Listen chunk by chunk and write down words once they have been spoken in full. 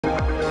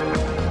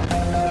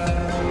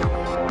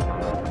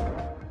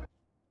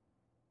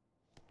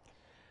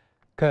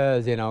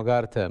ከዜናው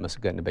ጋር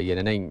ተመስገን በየነ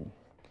ነኝ።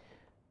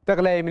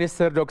 ጠቅላይ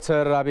ሚኒስትር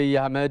ዶክተር አብይ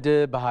አህመድ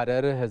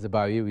በሐረር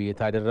ህዝባዊ ውይይት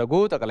አደረጉ።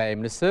 ጠቅላይ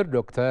ሚኒስትር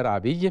ዶክተር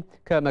አብይ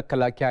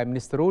ከመከላከያ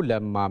ሚኒስትሩ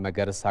ለማ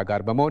መገርሳ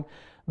ጋር በመሆን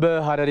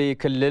በሐረሪ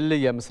ክልል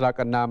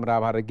የምስራቅና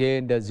ምዕራብ ሐረርጌ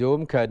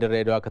እንደዚሁም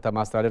ከድሬዳዋ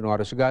ከተማ አስተዳደር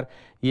ነዋሪዎች ጋር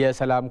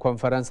የሰላም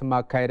ኮንፈረንስ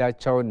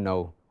ማካሄዳቸውን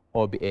ነው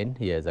ኦቢኤን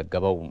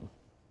የዘገበው።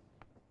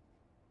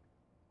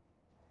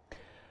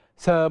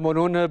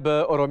 ሰሞኑን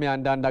በኦሮሚያ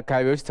አንዳንድ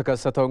አካባቢዎች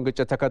ተከሰተውን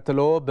ግጭት ተከትሎ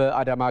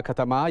በአዳማ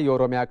ከተማ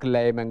የኦሮሚያ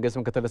ክልላዊ መንግስት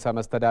ምክትል ርዕሰ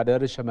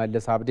መስተዳድር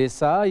ሽመልስ አብዲሳ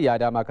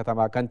የአዳማ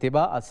ከተማ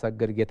ከንቲባ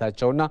አሰግድ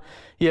ጌታቸውና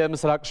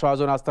የምስራቅ ሸዋ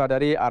ዞን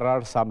አስተዳዳሪ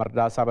አራርሳ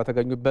መርዳሳ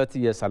በተገኙበት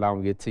የሰላም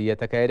ውይይት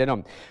እየተካሄደ ነው።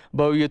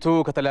 በውይይቱ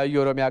ከተለያዩ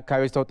የኦሮሚያ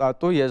አካባቢዎች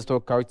ተውጣጡ የህዝብ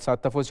ተወካዮች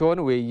ተሳተፉ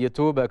ሲሆን ውይይቱ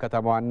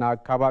በከተማዋና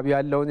አካባቢ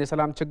ያለውን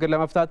የሰላም ችግር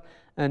ለመፍታት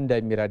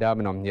እንደሚረዳም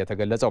ነው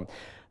የተገለጸው።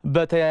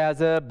 በተያያዘ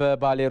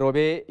በባሌ ሮቤ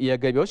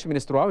የገቢዎች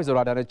ሚኒስትሯ ወይዘሮ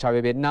አዳነች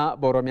አቤቤና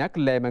በኦሮሚያ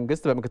ክልላዊ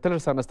መንግስት በምክትል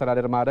ርዕሰ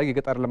መስተዳድር ማዕረግ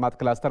የገጠር ልማት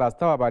ክላስተር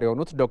አስተባባሪ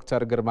የሆኑት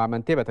ዶክተር ግርማ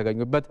መንቴ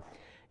በተገኙበት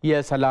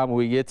የሰላም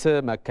ውይይት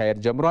መካሄድ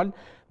ጀምሯል።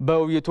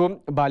 በውይይቱ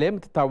ባሌ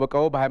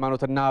የምትታወቀው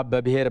በሃይማኖትና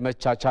በብሔር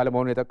መቻቻል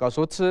መሆኑን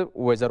የጠቀሱት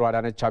ወይዘሮ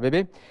አዳነች አቤቤ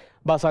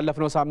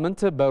ባሳለፍነው ሳምንት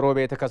በሮቤ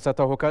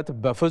የተከሰተው ሁከት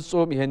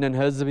በፍጹም ይህንን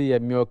ህዝብ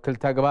የሚወክል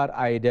ተግባር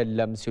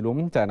አይደለም ሲሉም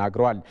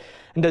ተናግረዋል።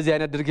 እንደዚህ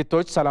አይነት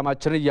ድርጊቶች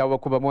ሰላማችንን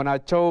እያወኩ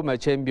በመሆናቸው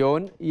መቼም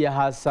ቢሆን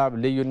የሐሳብ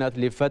ልዩነት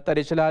ሊፈጠር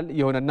ይችላል።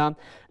 ይሁንና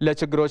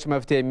ለችግሮች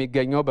መፍትሄ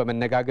የሚገኘው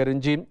በመነጋገር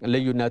እንጂ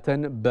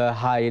ልዩነትን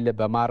በኃይል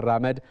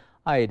በማራመድ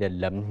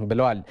አይደለም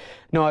ብለዋል።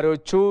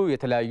 ነዋሪዎቹ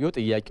የተለያዩ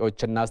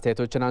ጥያቄዎችና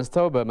አስተያየቶችን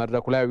አንስተው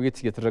በመድረኩ ላይ ውይይት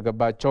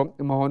እየተደረገባቸው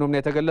መሆኑን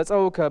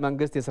የተገለጸው።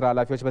 ከመንግስት የስራ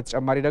ኃላፊዎች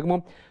በተጨማሪ ደግሞ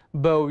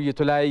በውይይቱ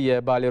ላይ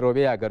የባሌ ሮቤ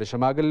የአገር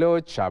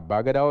ሽማግሌዎች፣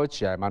 አባገዳዎች፣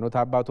 የሃይማኖት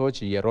አባቶች፣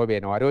 የሮቤ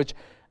ነዋሪዎች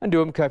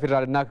እንዲሁም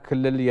ከፌዴራልና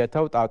ክልል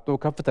የተውጣጡ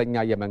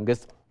ከፍተኛ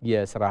የመንግስት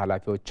የስራ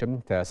ኃላፊዎችም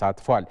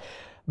ተሳትፏል።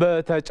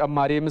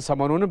 በተጨማሪም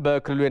ሰሞኑን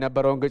በክልሉ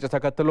የነበረውን ግጭት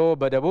ተከትሎ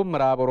በደቡብ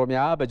ምዕራብ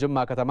ኦሮሚያ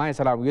በጅማ ከተማ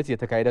የሰላም ውይይት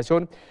የተካሄደ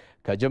ሲሆን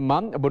ከጅማ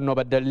ቡኖ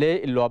በደሌ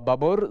ኢሎ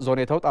አባቦር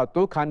ዞን የተውጣጡ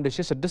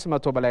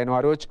ከ1600 በላይ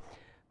ነዋሪዎች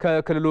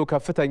ከክልሉ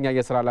ከፍተኛ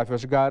የስራ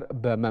ኃላፊዎች ጋር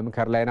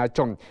በመምከር ላይ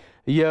ናቸው።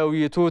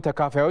 የውይይቱ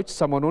ተካፋዮች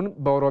ሰሞኑን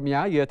በኦሮሚያ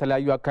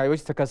የተለያዩ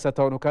አካባቢዎች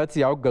የተከሰተውን ሁከት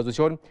ያወገዙ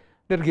ሲሆን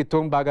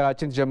ድርጊቱም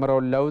በሀገራችን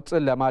የተጀመረውን ለውጥ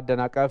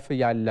ለማደናቀፍ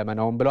ያለመ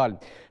ነውም ብለዋል።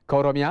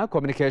 ከኦሮሚያ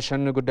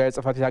ኮሚኒኬሽን ጉዳዮች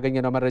ጽሕፈት ቤት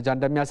ያገኘነው መረጃ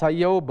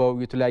እንደሚያሳየው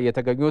በውይይቱ ላይ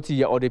የተገኙት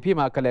የኦዲፒ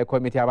ማዕከላዊ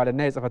ኮሚቴ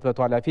አባልና የጽሕፈት ቤቱ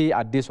ኃላፊ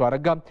አዲሱ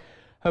አረጋ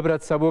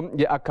ህብረተሰቡ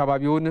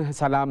የአካባቢውን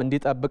ሰላም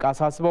እንዲጠብቅ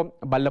አሳስበው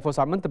ባለፈው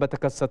ሳምንት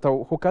በተከሰተው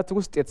ሁከት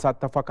ውስጥ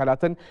የተሳተፉ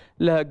አካላትን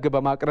ለህግ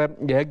በማቅረብ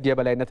የህግ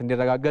የበላይነት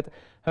እንዲረጋገጥ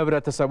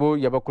ህብረተሰቡ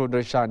የበኩሉን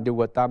ድርሻ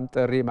እንዲወጣም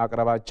ጥሪ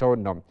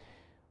ማቅረባቸውን ነው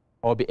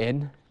ኦቢኤን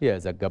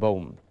የዘገበው።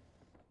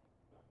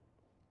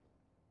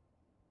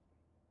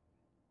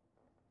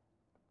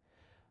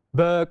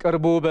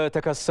 በቅርቡ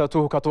በተከሰቱ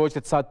ሁከቶች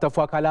የተሳተፉ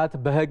አካላት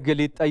በህግ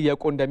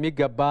ሊጠየቁ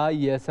እንደሚገባ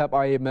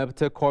የሰብአዊ መብት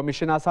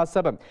ኮሚሽን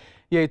አሳሰበ።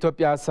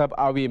 የኢትዮጵያ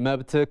ሰብአዊ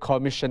መብት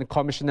ኮሚሽን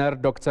ኮሚሽነር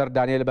ዶክተር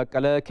ዳንኤል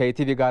በቀለ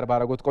ከኢቲቪ ጋር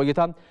ባደረጉት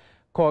ቆይታ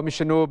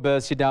ኮሚሽኑ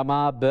በሲዳማ፣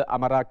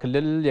 በአማራ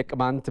ክልል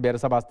የቅማንት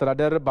ብሔረሰብ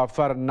አስተዳደር፣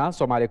 በአፋርና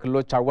ሶማሌ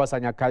ክልሎች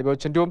አዋሳኝ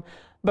አካባቢዎች እንዲሁም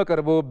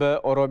በቅርቡ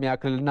በኦሮሚያ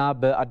ክልልና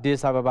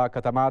በአዲስ አበባ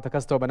ከተማ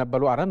ተከስተው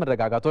በነበሩ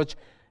አለመረጋጋቶች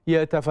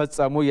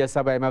የተፈጸሙ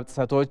የሰብአዊ መብት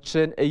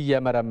ጥሰቶችን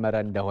እየመረመረ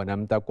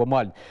እንደሆነም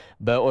ጠቁሟል።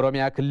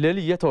 በኦሮሚያ ክልል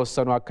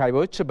የተወሰኑ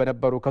አካባቢዎች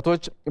በነበሩ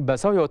ሁከቶች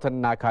በሰው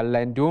ህይወትና አካል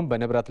ላይ እንዲሁም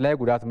በንብረት ላይ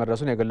ጉዳት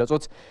መድረሱን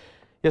የገለጹት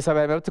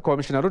የሰብአዊ መብት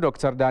ኮሚሽነሩ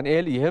ዶክተር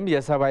ዳንኤል ይህም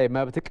የሰብአዊ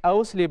መብት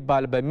ቀውስ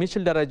ሊባል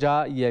በሚችል ደረጃ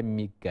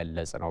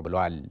የሚገለጽ ነው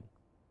ብለዋል።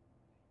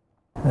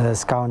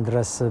 እስካሁን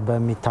ድረስ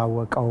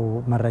በሚታወቀው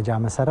መረጃ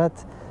መሰረት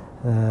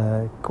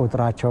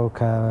ቁጥራቸው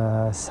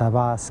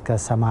ከ70 እስከ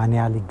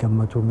 80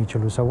 ሊገመቱ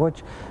የሚችሉ ሰዎች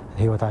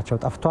ህይወታቸው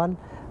ጠፍቷል።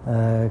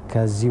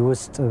 ከዚህ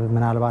ውስጥ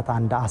ምናልባት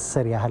አንድ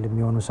 10 ያህል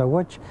የሚሆኑ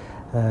ሰዎች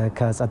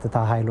ከጸጥታ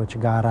ኃይሎች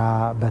ጋራ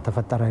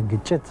በተፈጠረ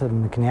ግጭት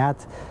ምክንያት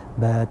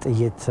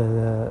በጥይት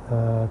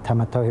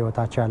ተመተው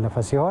ህይወታቸው ያለፈ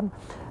ሲሆን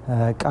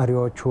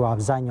ቀሪዎቹ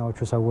አብዛኛዎቹ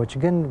ሰዎች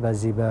ግን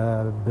በዚህ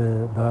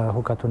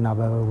በሁከቱና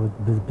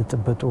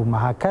በብጥብጡ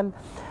መካከል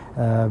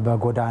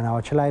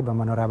በጎዳናዎች ላይ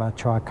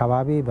በመኖሪያቸው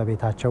አካባቢ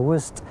በቤታቸው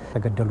ውስጥ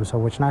የተገደሉ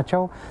ሰዎች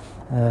ናቸው።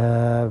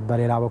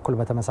 በሌላ በኩል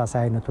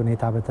በተመሳሳይ አይነት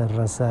ሁኔታ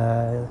በተደረሰ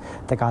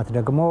ጥቃት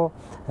ደግሞ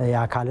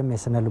የአካልም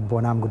የስነ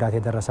ልቦናም ጉዳት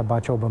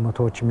የደረሰባቸው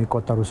በመቶዎች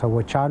የሚቆጠሩ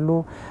ሰዎች አሉ።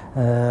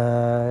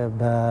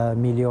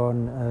 በሚሊዮን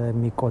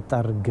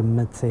የሚቆጠር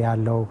ግምት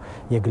ያለው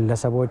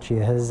የግለሰቦች፣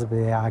 የህዝብ፣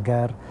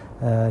 የአገር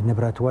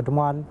ንብረት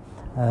ወድሟል።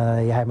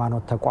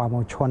 የሃይማኖት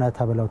ተቋሞች ሆነ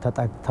ተብለው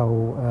ተጠቅተው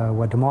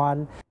ወድመዋል።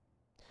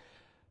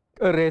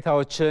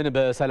 ቅሬታዎችን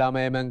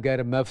በሰላማዊ መንገድ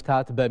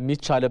መፍታት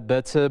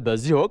በሚቻልበት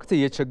በዚህ ወቅት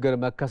የችግር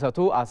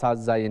መከሰቱ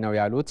አሳዛኝ ነው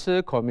ያሉት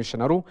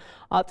ኮሚሽነሩ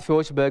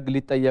አጥፊዎች በሕግ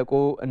ሊጠየቁ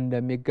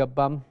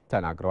እንደሚገባም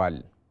ተናግረዋል።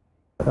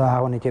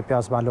 አሁን ኢትዮጵያ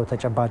ውስጥ ባለው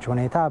ተጨባጭ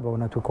ሁኔታ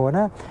በእውነቱ ከሆነ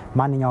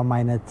ማንኛውም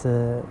አይነት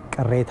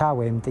ቅሬታ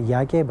ወይም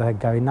ጥያቄ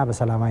በህጋዊና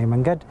በሰላማዊ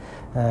መንገድ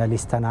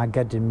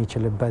ሊስተናገድ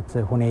የሚችልበት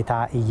ሁኔታ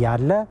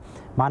እያለ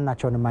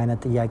ማናቸውንም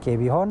አይነት ጥያቄ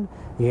ቢሆን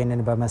ይህንን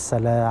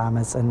በመሰለ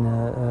አመጽን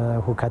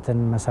ሁከትን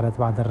መሰረት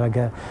ባደረገ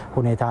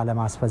ሁኔታ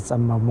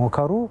ለማስፈጸም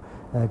መሞከሩ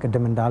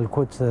ቅድም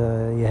እንዳልኩት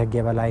የህግ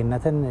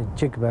የበላይነትን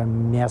እጅግ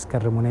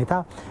በሚያስገርም ሁኔታ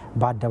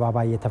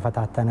በአደባባይ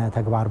የተፈታተነ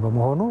ተግባር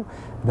በመሆኑ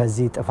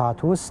በዚህ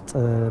ጥፋት ውስጥ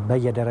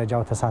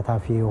በየደረጃው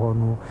ተሳታፊ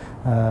የሆኑ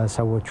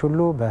ሰዎች ሁሉ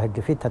በህግ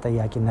ፊት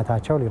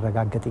ተጠያቂነታቸው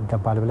ሊረጋገጥ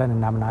ይገባል ብለን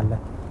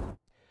እናምናለን።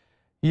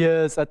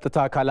 የጸጥታ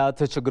አካላት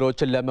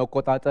ችግሮችን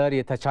ለመቆጣጠር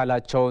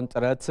የተቻላቸውን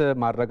ጥረት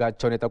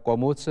ማድረጋቸውን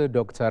የጠቆሙት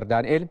ዶክተር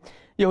ዳንኤል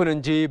ይሁን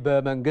እንጂ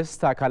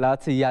በመንግስት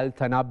አካላት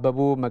ያልተናበቡ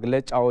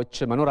መግለጫዎች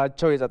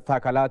መኖራቸው የጸጥታ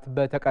አካላት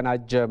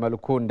በተቀናጀ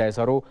መልኩ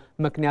እንዳይሰሩ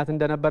ምክንያት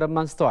እንደነበረም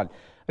አንስተዋል።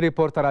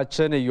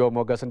 ሪፖርተራችን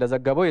ዮሞገስ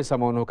እንደዘገበው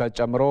የሰሞኑ ሁከት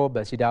ጨምሮ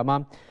በሲዳማ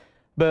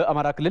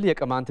በአማራ ክልል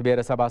የቅማንት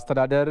ብሔረሰብ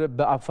አስተዳደር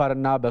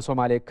በአፋርና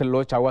በሶማሌ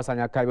ክልሎች አዋሳኝ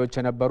አካባቢዎች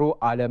የነበሩ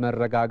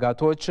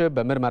አለመረጋጋቶች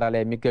በምርመራ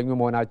ላይ የሚገኙ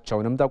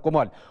መሆናቸውንም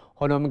ጠቁሟል።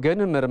 ሆኖም ግን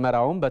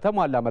ምርመራውን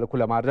በተሟላ መልኩ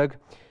ለማድረግ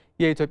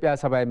የኢትዮጵያ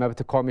ሰብአዊ መብት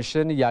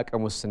ኮሚሽን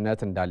የአቅም ውስንነት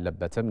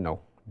እንዳለበትም ነው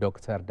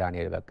ዶክተር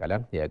ዳንኤል በቀለ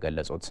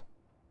የገለጹት።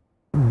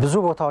 ብዙ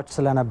ቦታዎች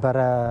ስለነበረ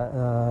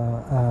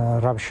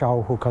ረብሻው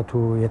ሁከቱ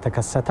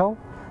የተከሰተው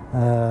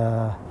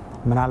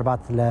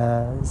ምናልባት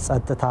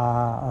ለጸጥታ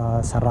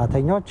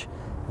ሰራተኞች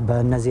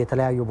በእነዚህ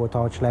የተለያዩ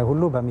ቦታዎች ላይ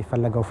ሁሉ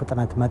በሚፈለገው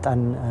ፍጥነት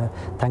መጠን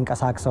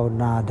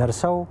ተንቀሳቅሰውና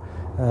ደርሰው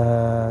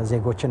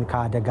ዜጎችን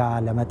ከአደጋ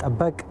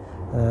ለመጠበቅ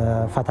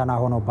ፈተና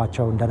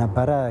ሆኖባቸው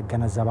እንደነበረ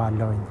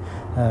ገነዘባለሁኝ።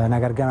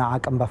 ነገር ግን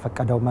አቅም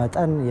በፈቀደው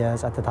መጠን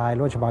የጸጥታ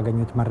ኃይሎች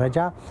ባገኙት መረጃ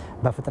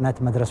በፍጥነት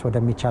መድረስ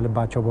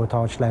ወደሚቻልባቸው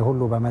ቦታዎች ላይ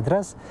ሁሉ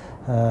በመድረስ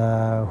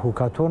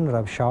ሁከቱን፣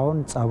 ረብሻውን፣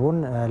 ጸቡን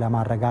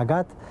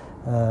ለማረጋጋት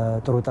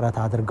ጥሩ ጥረት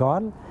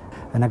አድርገዋል።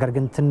 ነገር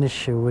ግን ትንሽ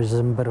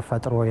ውዝንብር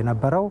ፈጥሮ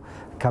የነበረው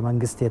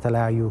ከመንግስት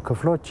የተለያዩ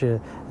ክፍሎች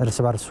እርስ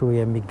በርሱ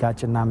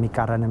የሚጋጭና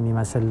የሚቃረን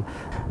የሚመስል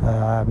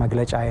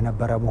መግለጫ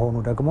የነበረ መሆኑ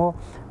ደግሞ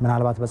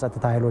ምናልባት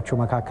በጸጥታ ኃይሎቹ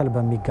መካከል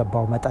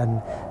በሚገባው መጠን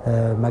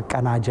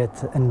መቀናጀት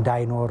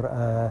እንዳይኖር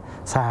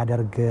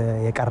ሳያደርግ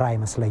የቀረ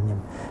አይመስለኝም።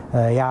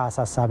 ያ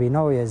አሳሳቢ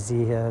ነው።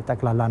 የዚህ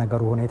ጠቅላላ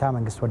ነገሩ ሁኔታ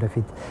መንግስት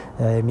ወደፊት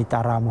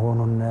የሚጣራ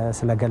መሆኑን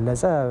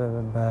ስለገለጸ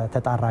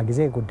በተጣራ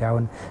ጊዜ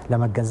ጉዳዩን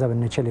ለመገንዘብ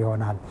እንችል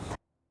ይሆናል።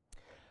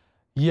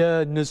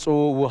 የንጹህ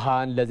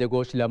ውሃን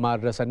ለዜጎች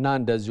ለማድረስና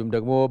እንደዚሁም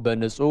ደግሞ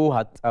በንጹህ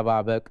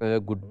አጠባበቅ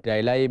ጉዳይ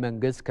ላይ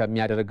መንግስት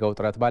ከሚያደርገው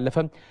ጥረት ባለፈ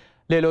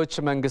ሌሎች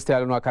መንግስት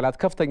ያልሆኑ አካላት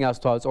ከፍተኛ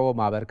አስተዋጽኦ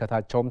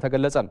ማበርከታቸውም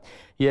ተገለጸ።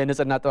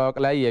 የንጽህና አጠባበቅ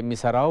ላይ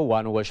የሚሰራው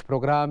ዋን ዎሽ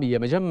ፕሮግራም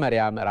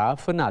የመጀመሪያ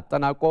ምዕራፍን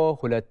አጠናቆ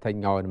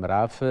ሁለተኛውን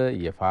ምዕራፍ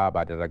ይፋ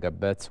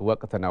ባደረገበት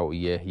ወቅት ነው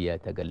ይህ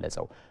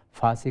የተገለጸው።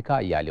 ፋሲካ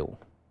እያሌው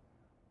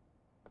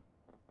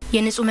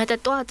የንጹህ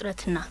መጠጥ ውሃ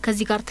እጥረትና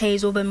ከዚህ ጋር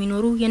ተያይዞ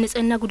በሚኖሩ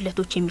የንጽህና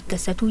ጉድለቶች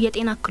የሚከሰቱ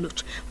የጤና እክሎች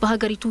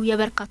በሀገሪቱ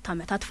የበርካታ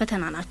ዓመታት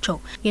ፈተና ናቸው።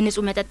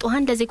 የንጹህ መጠጥ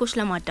ውሃን ለዜጎች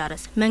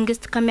ለማዳረስ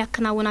መንግስት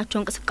ከሚያከናውናቸው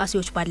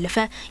እንቅስቃሴዎች ባለፈ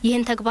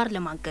ይህን ተግባር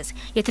ለማገዝ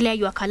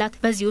የተለያዩ አካላት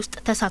በዚህ ውስጥ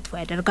ተሳትፎ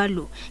ያደርጋሉ።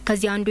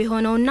 ከዚህ አንዱ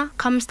የሆነውና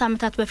ከ5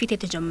 ዓመታት በፊት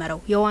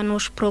የተጀመረው የዋን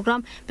ዎሽ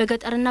ፕሮግራም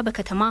በገጠርና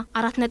በከተማ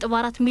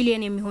 4.4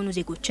 ሚሊዮን የሚሆኑ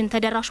ዜጎችን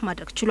ተደራሽ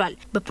ማድረግ ችሏል።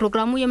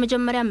 በፕሮግራሙ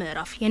የመጀመሪያ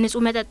ምዕራፍ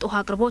የንጹህ መጠጥ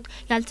ውሃ አቅርቦት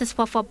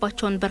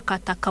ያልተስፋፋባቸውን በርካታ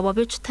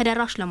አካባቢዎች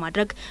ተደራሽ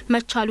ለማድረግ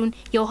መቻሉን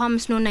የውሃ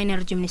መስኖና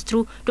ኢነርጂ ሚኒስትሩ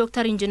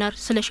ዶክተር ኢንጂነር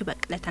ስለሺ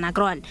በቀለ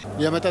ተናግረዋል።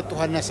 የመጠጥ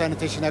ውሃና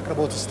ሳኒቴሽን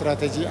አቅርቦት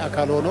ስትራቴጂ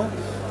አካል ሆኖ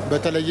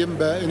በተለይም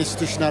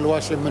በኢንስቲትዩሽናል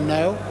ዋሽ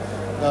የምናየው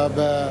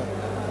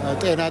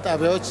በጤና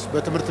ጣቢያዎች፣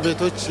 በትምህርት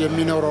ቤቶች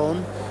የሚኖረውን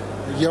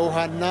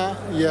የውሃና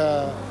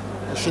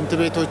የሽንት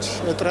ቤቶች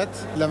እጥረት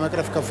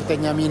ለመቅረፍ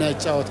ከፍተኛ ሚና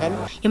ይጫወታል።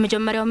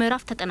 የመጀመሪያው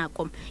ምዕራፍ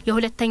ተጠናቆም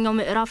የሁለተኛው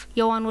ምዕራፍ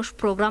የዋን ዎሽ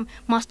ፕሮግራም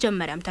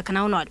ማስጀመሪያም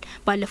ተከናውኗል።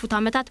 ባለፉት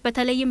ዓመታት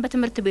በተለይም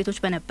በትምህርት ቤቶች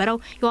በነበረው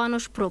የዋን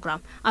ዎሽ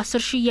ፕሮግራም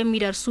 10,000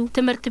 የሚደርሱ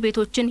ትምህርት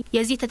ቤቶችን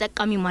የዚህ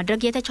ተጠቃሚ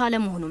ማድረግ የተቻለ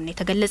መሆኑን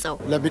የተገለጸው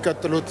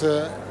ለሚቀጥሉት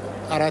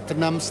 4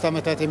 እና 5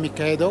 ዓመታት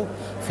የሚካሄደው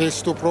ፌስ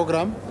 2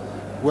 ፕሮግራም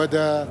ወደ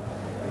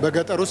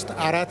በገጠር ውስጥ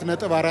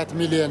 4.4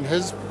 ሚሊዮን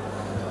ህዝብ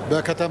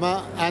በከተማ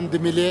 1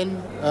 ሚሊዮን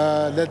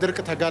ለድርቅ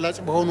ተጋላጭ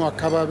በሆኑ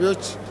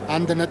አካባቢዎች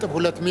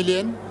 1.2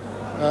 ሚሊዮን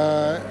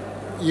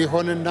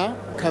ይሆንና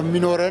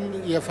ከሚኖረን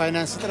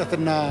የፋይናንስ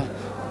እጥረትና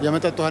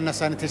የመጠጥ ውሃና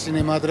ሳኒቴሽን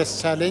የማድረስ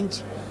ቻሌንጅ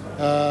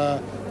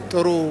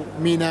ጥሩ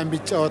ሚና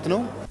የሚጫወት ነው።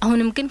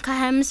 አሁንም ግን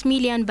ከ25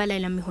 ሚሊዮን በላይ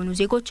ለሚሆኑ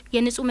ዜጎች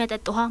የንጹህ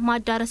መጠጥ ውሃ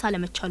ማዳረስ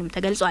አለመቻሉም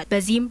ተገልጿል።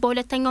 በዚህም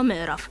በሁለተኛው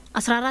ምዕራፍ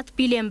 14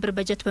 ቢሊዮን ብር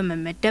በጀት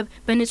በመመደብ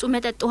በንጹህ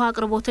መጠጥ ውሃ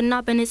አቅርቦትና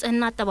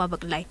በንጽህና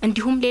አጠባበቅ ላይ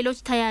እንዲሁም ሌሎች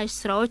ተያያዥ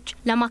ስራዎች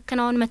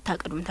ለማከናወን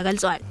መታቀዱም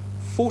ተገልጿል።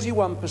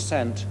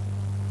 41%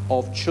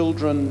 of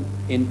children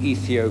in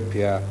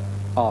Ethiopia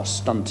are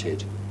stunted.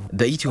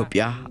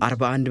 በኢትዮጵያ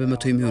 41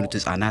 በመቶ የሚሆኑት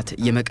ህጻናት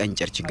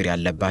የመቀንጨር ችግር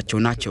ያለባቸው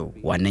ናቸው።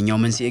 ዋነኛው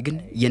መንስኤ ግን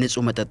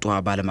የንጹህ መጠጥ ውሃ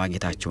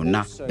ባለማግኘታቸውና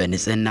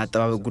በንጽህና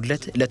አጠባበቅ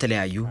ጉድለት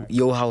ለተለያዩ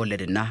የውሃ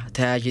ወለድና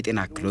ተያያዥ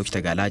የጤና እክሎች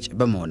ተጋላጭ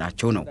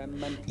በመሆናቸው ነው።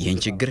 ይህን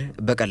ችግር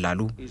በቀላሉ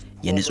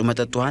የንጹህ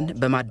መጠጥ ውሃን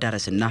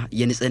በማዳረስና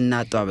የንጽህና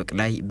አጠባበቅ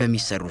ላይ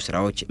በሚሰሩ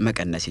ስራዎች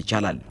መቀነስ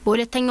ይቻላል።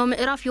 በሁለተኛው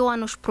ምዕራፍ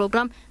የዋኖሽ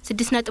ፕሮግራም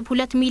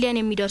 6.2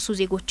 ሚሊዮን የሚደርሱ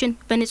ዜጎችን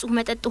በንጹህ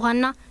መጠጥ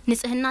ውሃና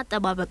ንጽህና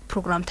አጠባበቅ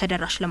ፕሮግራም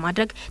ተደራሽ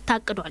ለማድረግ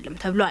ታቅዷልም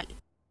ተብሏል።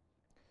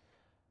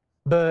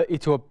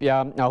 በኢትዮጵያ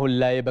አሁን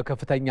ላይ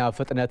በከፍተኛ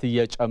ፍጥነት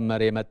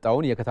እየጨመረ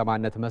የመጣውን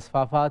የከተማነት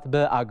መስፋፋት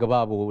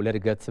በአግባቡ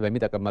ለድገት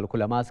በሚጠቅም መልኩ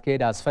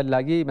ለማስኬድ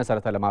አስፈላጊ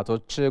መሰረተ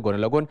ልማቶች ጎን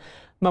ለጎን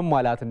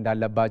መሟላት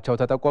እንዳለባቸው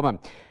ተጠቆመ።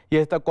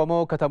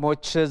 የተጠቆመው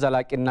ከተሞች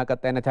ዘላቂና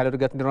ቀጣይነት ያለው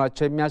ድገት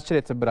እንዲኖራቸው የሚያስችል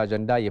የትብብር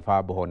አጀንዳ ይፋ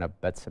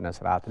በሆነበት ስነ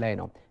ስርዓት ላይ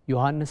ነው።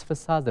 ዮሐንስ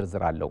ፍሳ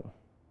ዝርዝር አለው።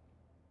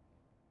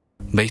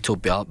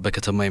 በኢትዮጵያ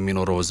በከተማ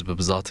የሚኖረው ህዝብ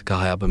ብዛት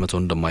ከ20 በመቶ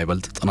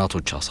እንደማይበልጥ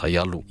ጥናቶች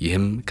ያሳያሉ።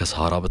 ይህም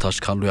ከሰሃራ በታች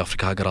ካሉ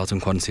የአፍሪካ ሀገራት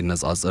እንኳን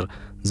ሲነጻጸር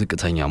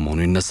ዝቅተኛ መሆኑ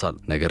ይነሳል።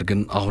 ነገር ግን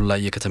አሁን ላይ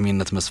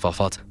የከተሜነት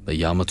መስፋፋት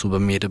በየዓመቱ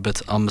በሚሄድበት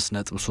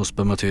 5.3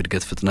 በመቶ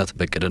የእድገት ፍጥነት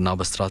በቅድና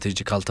በስትራቴጂ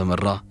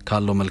ካልተመራ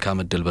ካለው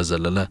መልካም ዕድል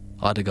በዘለለ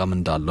አደጋም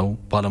እንዳለው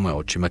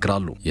ባለሙያዎች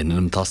ይመክራሉ።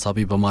 ይህንንም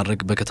ታሳቢ በማድረግ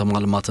በከተማ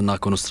ልማትና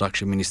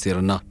ኮንስትራክሽን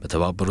ሚኒስቴርና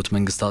በተባበሩት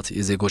መንግስታት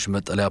የዜጎች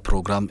መጠለያ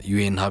ፕሮግራም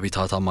ዩኤን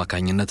ሃቢታት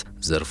አማካኝነት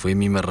ዘርፉ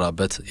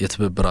የሚመራበት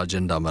የትብብር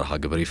አጀንዳ መርሃ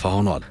ግብር ይፋ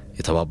ሆኗል።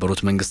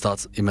 የተባበሩት መንግስታት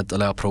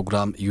የመጠለያ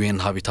ፕሮግራም ዩኤን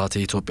ሃቢታት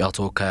የኢትዮጵያ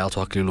ተወካይ አቶ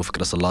አክሊሉ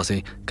ፍቅረ ስላሴ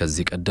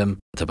ከዚህ ቀደም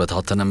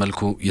በተበታተነ መልኩ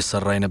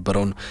ይሰራ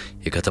የነበረውን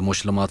የከተሞች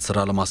ልማት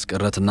ስራ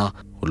ለማስቀረትና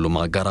ሁሉም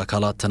አጋር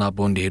አካላት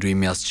ተናበው እንዲሄዱ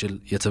የሚያስችል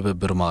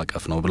የትብብር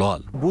ማዕቀፍ ነው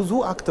ብለዋል። ብዙ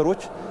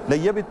አክተሮች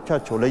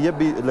ለየቤታቸው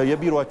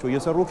ለየቢሮአቸው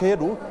እየሰሩ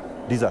ከሄዱ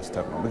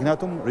ዲዛስተር ነው።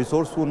 ምክንያቱም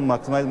ሪሶርሱን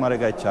ማክሲማይዝ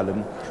ማድረግ አይቻልም።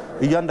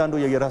 እያንዳንዱ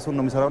የራሱን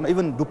ነው የሚሰራውና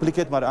ኢቭን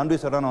ዱፕሊኬት ማድረግ አንዱ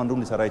የሰራው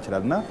አንዱን ሊሰራ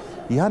ይችላልና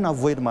ያን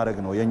አቮይድ ማድረግ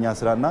ነው የኛ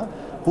ስራና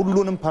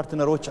ሁሉንም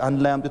ፓርትነሮች አንድ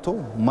ላይ አምጥቶ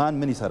ማን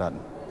ምን ይሰራል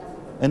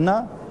እና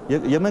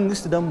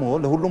የመንግስት ደግሞ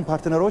ለሁሉም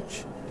ፓርትነሮች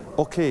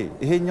ኦኬ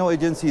ይሄኛው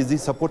ኤጀንሲ እዚህ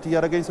ሰፖርት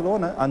እያደረገኝ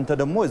ስለሆነ አንተ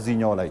ደግሞ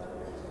እዚህኛው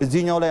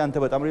ላይ አንተ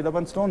በጣም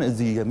ሪሌቫንት ስለሆነ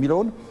እዚህ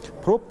የሚለውን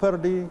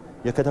ፕሮፐርሊ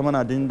የከተማን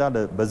አጀንዳ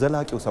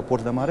በዘላቂው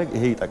ሰፖርት ለማድረግ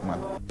ይሄ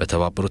ይጠቅማል።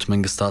 በተባበሩት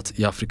መንግስታት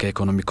የአፍሪካ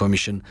ኢኮኖሚ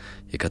ኮሚሽን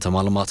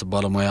የከተማ ልማት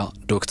ባለሙያ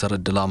ዶክተር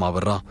እድላ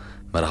ማበራ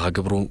መርሃ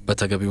ግብሩ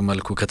በተገቢው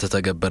መልኩ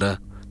ከተተገበረ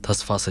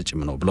ተስፋ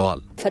ሰጭም ነው ብለዋል።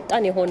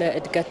 ፈጣን የሆነ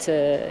እድገት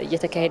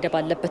እየተካሄደ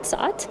ባለበት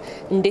ሰዓት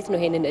እንዴት ነው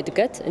ይሄንን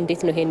እድገት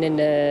እንዴት ነው ይሄንን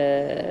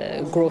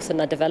ግሮዝ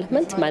እና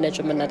ዴቨሎፕመንት ማኔጅ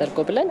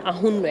የምናደርገው ብለን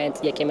አሁን ነው ያን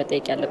ጥያቄ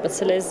መጠየቅ ያለበት።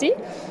 ስለዚህ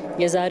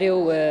የዛሬው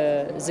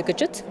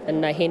ዝግጅት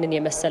እና ይሄንን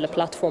የመሰለ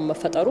ፕላትፎርም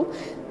መፈጠሩ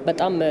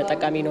በጣም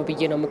ጠቃሚ ነው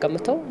ብዬ ነው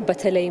የምገምተው።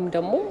 በተለይም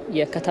ደግሞ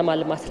የከተማ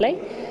ልማት ላይ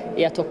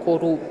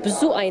ያተኮሩ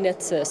ብዙ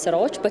አይነት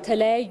ስራዎች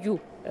በተለያዩ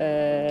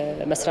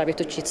መስሪያ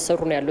ቤቶች እየተሰሩ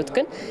ነው ያሉት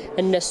ግን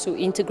እነሱ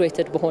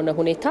ኢንተግሬትድ በሆነ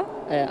ሁኔታ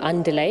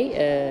አንድ ላይ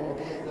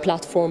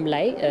ፕላትፎርም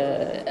ላይ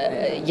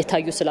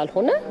እየታዩ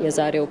ስላልሆነ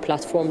የዛሬው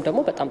ፕላትፎርም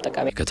ደግሞ በጣም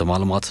ጠቃሚ። ከተማ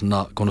ልማትና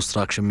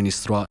ኮንስትራክሽን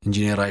ሚኒስትሯ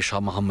ኢንጂነር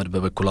አይሻ መሐመድ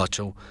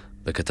በበኩላቸው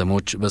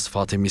በከተሞች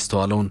በስፋት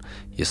የሚስተዋለውን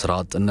የሥራ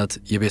አጥነት፣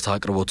 የቤት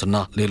አቅርቦትና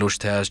ሌሎች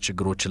ተያያዥ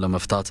ችግሮችን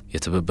ለመፍታት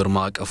የትብብር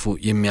ማዕቀፉ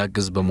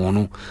የሚያግዝ በመሆኑ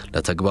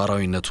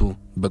ለተግባራዊነቱ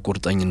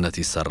በቁርጠኝነት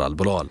ይሰራል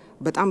ብለዋል።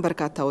 በጣም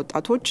በርካታ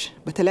ወጣቶች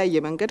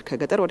በተለያየ መንገድ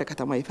ከገጠር ወደ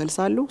ከተማ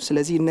ይፈልሳሉ።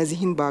 ስለዚህ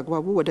እነዚህን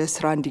በአግባቡ ወደ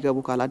ስራ እንዲገቡ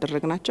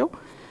ካላደረግናቸው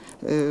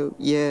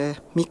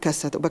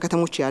የሚከሰተው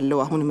በከተሞች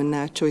ያለው አሁን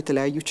የምናያቸው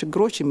የተለያዩ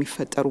ችግሮች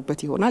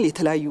የሚፈጠሩበት ይሆናል።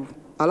 የተለያዩ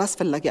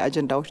አላስፈላጊ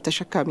አጀንዳዎች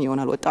ተሸካሚ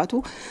ይሆናል ወጣቱ።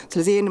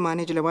 ስለዚህ ይህን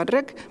ማኔጅ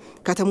ለማድረግ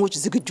ከተሞች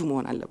ዝግጁ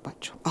መሆን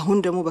አለባቸው። አሁን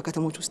ደግሞ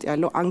በከተሞች ውስጥ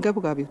ያለው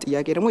አንገብጋቢው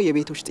ጥያቄ ደግሞ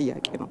የቤቶች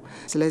ጥያቄ ነው።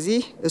 ስለዚህ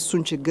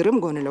እሱን ችግርም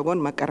ጎን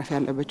ለጎን መቀረፍ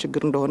ያለበት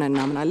ችግር እንደሆነ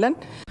እናምናለን።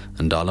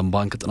 እንደ ዓለም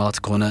ባንክ ጥናት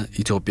ከሆነ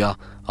ኢትዮጵያ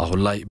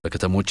አሁን ላይ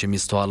በከተሞች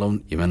የሚስተዋለውን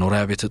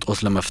የመኖሪያ ቤት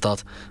እጦት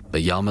ለመፍታት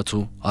በየዓመቱ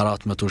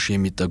 400,000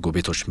 የሚጠጉ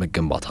ቤቶች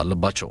መገንባት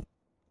አለባቸው።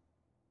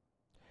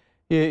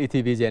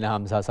 የኢቲቪ ዜና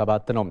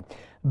 57 ነው።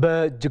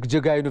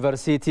 በጅግጅጋ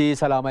ዩኒቨርሲቲ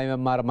ሰላማዊ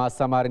መማር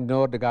ማስተማር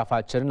እንዲኖር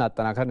ድጋፋችንን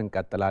አጠናክረን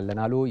እንቀጥላለን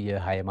አሉ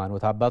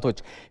የሃይማኖት አባቶች።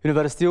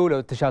 ዩኒቨርሲቲው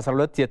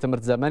ለ2012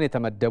 የትምህርት ዘመን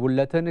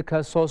የተመደቡለትን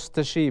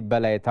ከ3000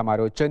 በላይ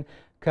ተማሪዎችን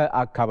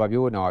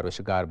ከአካባቢው ነዋሪዎች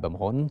ጋር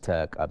በመሆን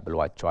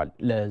ተቀብሏቸዋል።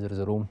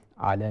 ለዝርዝሩ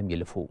ዓለም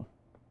ይልፉ።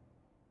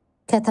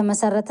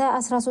 ከተመሰረተ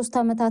 13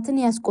 ዓመታትን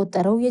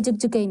ያስቆጠረው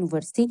የጅግጅጋ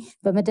ዩኒቨርሲቲ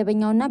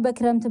በመደበኛውና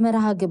በክረምት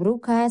መርሃ ግብሩ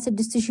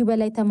ከ26000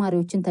 በላይ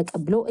ተማሪዎችን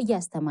ተቀብሎ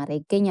እያስተማረ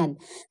ይገኛል።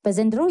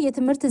 በዘንድሮ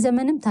የትምህርት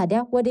ዘመንም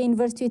ታዲያ ወደ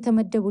ዩኒቨርሲቲው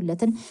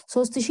የተመደቡለትን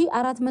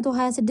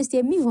 3426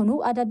 የሚሆኑ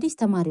አዳዲስ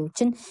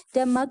ተማሪዎችን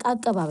ደማቅ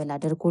አቀባበል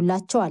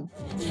አድርጎላቸዋል።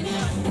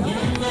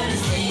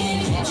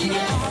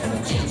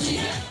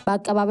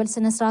 በአቀባበል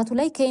ስነ ስርዓቱ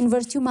ላይ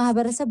ከዩኒቨርሲቲው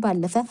ማህበረሰብ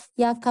ባለፈ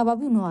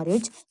የአካባቢው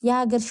ነዋሪዎች፣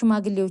 የሀገር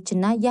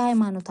ሽማግሌዎችና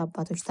የሃይማኖት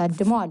አባቶች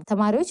ታድመዋል።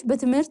 ተማሪዎች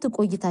በትምህርት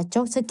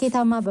ቆይታቸው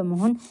ስኬታማ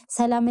በመሆን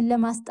ሰላምን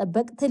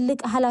ለማስጠበቅ ትልቅ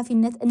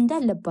ኃላፊነት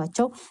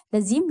እንዳለባቸው፣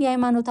 ለዚህም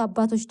የሃይማኖት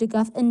አባቶች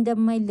ድጋፍ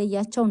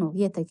እንደማይለያቸው ነው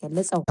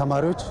የተገለጸው።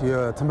 ተማሪዎች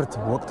የትምህርት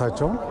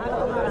ወቅታቸውን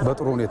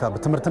በጥሩ ሁኔታ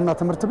በትምህርትና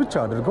ትምህርት ብቻ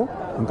አድርገው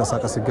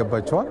እንቀሳቀስ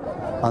ይገባቸዋል።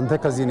 አንተ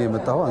ከዚህ ነው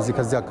የመጣው አንዚ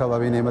ከዚህ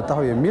አካባቢ ነው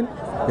የመጣው የሚል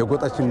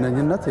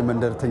የጎጣችንነት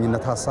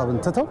የመንደርተኝነት ሐሳብን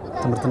ትተው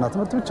ትምህርትና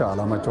ትምህርት ብቻ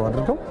አላማቸው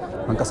አድርገው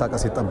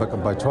መንቀሳቀስ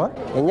ይተበቅባቸዋል።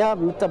 እኛ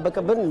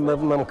የምትጠበቅብን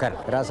መምከር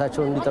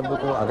ራሳቸውን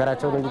እንዲጠብቁ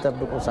አገራቸውን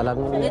እንዲጠብቁ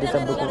ሰላሙን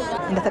እንዲጠብቁ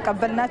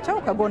እንደተቀበልናቸው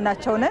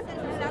ከጎናቸው ነን።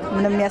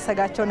 ምንም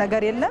የሚያሰጋቸው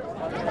ነገር የለም።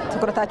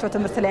 ትኩረታቸው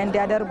ትምህርት ላይ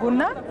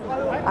እንዲያደርጉና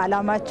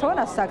አላማቸውን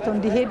አሳክተው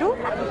እንዲሄዱ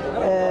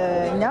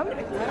እኛም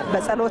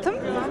በጸሎትም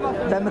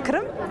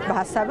በምክርም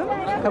በሐሳብም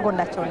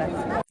ከጎናቸው ነን።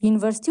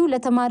 ዩኒቨርሲቲው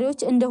ለተማሪዎች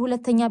እንደ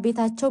ሁለተኛ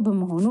ቤታቸው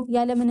በመሆኑ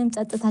ያለምንም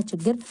ጸጥታ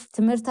ችግር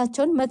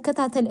ትምህርታቸውን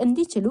መከታተል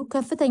እንዲችሉ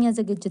ከፍተኛ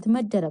ዝግጅት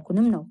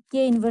መደረጉንም ነው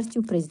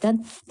የዩኒቨርሲቲው ፕሬዝዳንት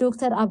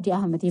ዶክተር አብዲ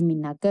አህመድ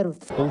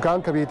የሚናገሩት።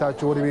 እንኳን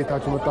ከቤታቸው ወደ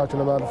ቤታቸው መጣችሁ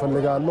ለማለት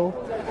ፈልጋለሁ።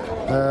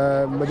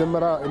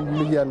 መጀመሪያ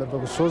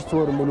ያለበት 3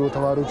 ወር ሙሉ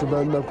ተማሪዎቹ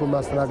በመልኩ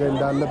ማስተናገድ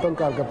እንዳለበት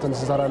ቃል ገብተን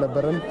ሲሰራ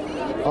ነበርን።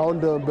 አሁን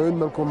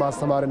በመልኩ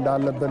ማስተማር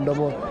እንዳለበት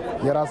ደግሞ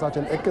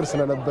የራሳችን እቅድ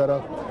ስለነበረ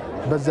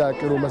በዛ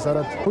እቅዱ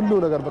መሰረት ሁሉ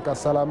ነገር በቃ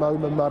ሰላማዊ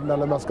መማርና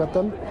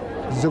ለማስቀጠል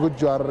ዝግጁ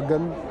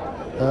አድርገን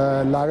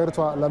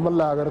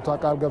ለመላ ሀገሪቷ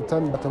ቃል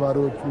ገብተን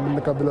ተማሪዎች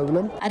የምንቀበለው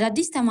ብለን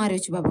አዳዲስ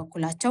ተማሪዎች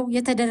በበኩላቸው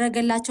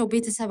የተደረገላቸው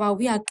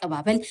ቤተሰባዊ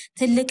አቀባበል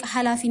ትልቅ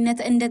ኃላፊነት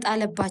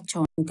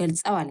እንደጣለባቸው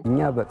ገልጸዋል።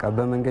 እኛ በቃ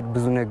በመንገድ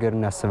ብዙ ነገር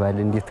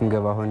እናስባለን። እንዴት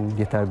እንገባ ሆን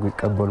እንዴት አድርጎ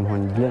ይቀበሉ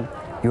ሆን ብለን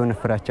የሆነ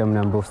ፍራቻ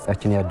ምናምን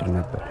በውስጣችን ያድር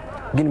ነበር።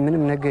 ግን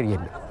ምንም ነገር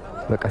የለም።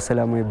 በቃ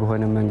ሰላማዊ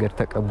በሆነ መንገድ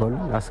ተቀበሉ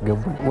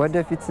አስገቡ።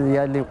 ወደፊት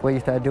ያለኝ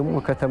ቆይታ ደግሞ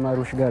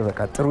ከተማሪዎች ጋር በቃ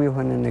ጥሩ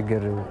የሆነ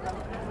ነገር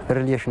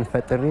ሪሌሽን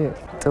ፈጥሬ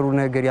ጥሩ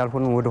ነገር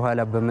ያልሆነ ወደ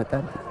ኋላ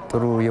በመጣል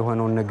ጥሩ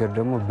የሆነውን ነገር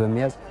ደግሞ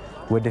በመያዝ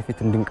ወደፊት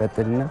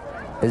እንድንቀጥልና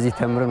እዚህ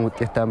ተምረን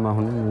ውጤታማ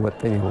ሆነን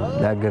ወጥተን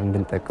ለሀገር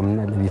እንድንጠቅምና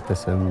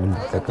ለቤተሰብ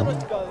እንድንጠቅም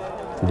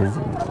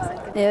እንደዚህ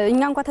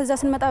እኛ እንኳን ተዛ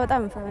ስንመጣ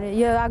በጣም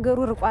የአገሩ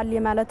ርቋል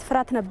ማለት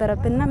ፍራት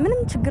ነበረብንና ምንም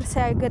ችግር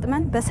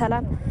ሳይገጥመን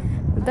በሰላም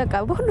በቃ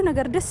በሁሉ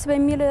ነገር ደስ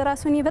በሚል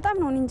ራሱን በጣም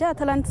ነው እንጃ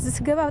ትላንት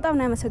ዝስገባ በጣም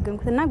ነው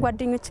ያመሰግንኩትና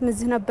ጓደኞችም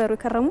እዚህ ነበሩ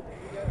ከረሙ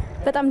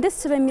በጣም ደስ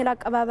በሚል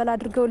አቀባበል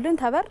አድርገውልን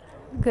ተበር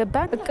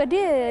ገባን። እቅዴ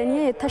እኔ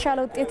ተሻለ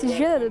ውጤት ይዤ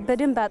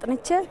በደንብ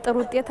አጥንቼ ጥሩ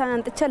ውጤት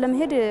አንጥቼ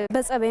ለመሄድ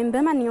በጸባይም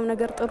በማንኛውም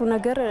ነገር ጥሩ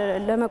ነገር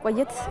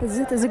ለመቆየት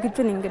ዝግጁ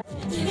ነኝ።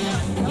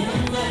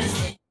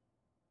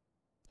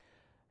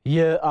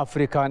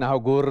 የአፍሪካን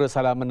አህጉር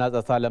ሰላምና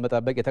ጸጥታ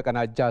ለመጠበቅ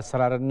የተቀናጀ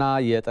አሰራርና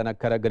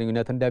የጠነከረ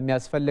ግንኙነት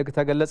እንደሚያስፈልግ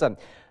ተገለጸ።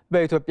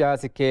 በኢትዮጵያ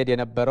ሲካሄድ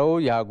የነበረው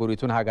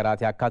የአህጉሪቱን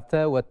ሀገራት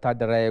ያካተተ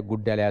ወታደራዊ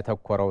ጉዳይ ላይ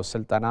ያተኮረው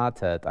ስልጠና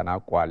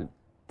ተጠናቋል።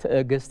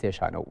 ትዕግስት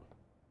የሻነው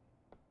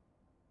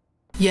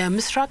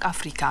የምስራቅ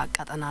አፍሪካ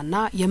ቀጠናና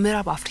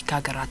የምዕራብ አፍሪካ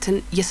ሀገራትን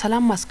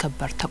የሰላም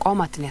ማስከበር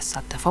ተቋማትን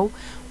ያሳተፈው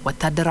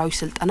ወታደራዊ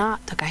ስልጠና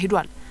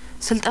ተካሂዷል።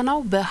 ስልጠናው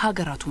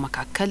በሀገራቱ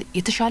መካከል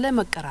የተሻለ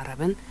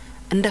መቀራረብን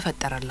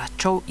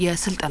እንደፈጠረላቸው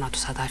የስልጠናው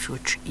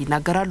ተሳታፊዎች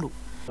ይናገራሉ።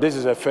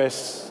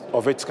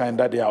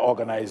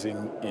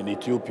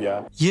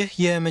 ይህ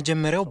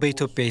የመጀመሪያው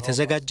በኢትዮጵያ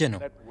የተዘጋጀ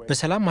ነው።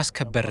 በሰላም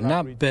ማስከበርና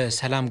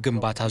በሰላም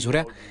ግንባታ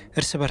ዙሪያ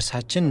እርስ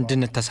በርሳችን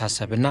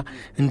እንድንተሳሰብና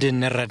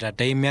እንድንረዳዳ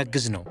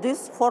የሚያግዝ ነው።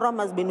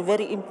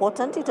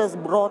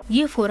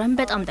 ይህ ፎረም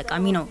በጣም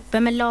ጠቃሚ ነው።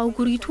 በመላው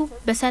አህጉሪቱ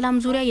በሰላም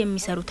ዙሪያ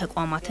የሚሰሩ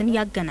ተቋማትን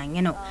ያገናኘ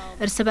ነው።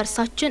 እርስ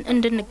በርሳችን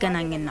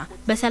እንድንገናኝና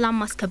በሰላም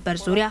ማስከበር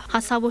ዙሪያ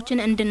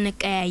ሀሳቦችን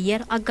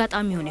እንድንቀያየር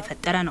አጋጣሚውን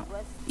የፈጠረ ነው።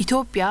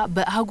 ኢትዮጵያ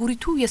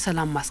በአህጉሪቱ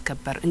የሰላም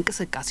ማስከበር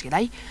እንቅስቃሴ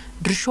ላይ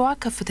ድርሻዋ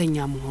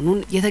ከፍተኛ መሆኑን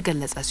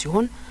የተገለጸ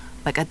ሲሆን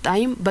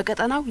በቀጣይም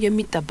በቀጠናው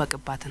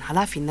የሚጠበቅባትን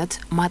ኃላፊነት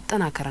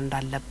ማጠናከር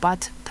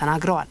እንዳለባት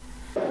ተናግረዋል።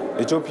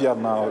 Ethiopia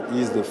now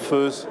is the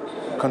first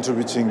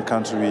contributing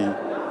country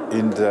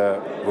in the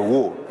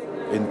war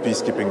in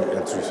peacekeeping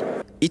institution.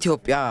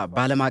 ኢትዮጵያ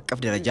በዓለም አቀፍ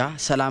ደረጃ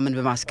ሰላምን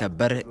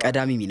በማስከበር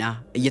ቀዳሚ ሚና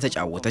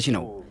እየተጫወተች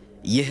ነው።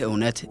 ይህ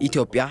እውነት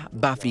ኢትዮጵያ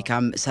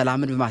በአፍሪካም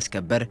ሰላምን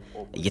በማስከበር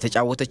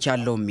እየተጫወተች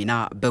ያለው ሚና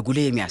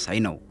በጉልህ የሚያሳይ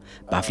ነው።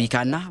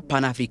 በአፍሪካና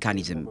ፓን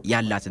አፍሪካኒዝም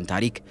ያላትን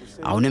ታሪክ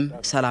አሁንም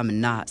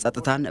ሰላምና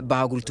ጸጥታን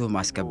በአህጉሪቱ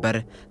በማስከበር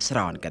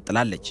ስራዋን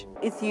ቀጥላለች።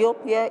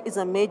 Ethiopia is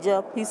a major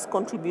peace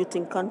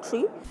contributing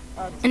country.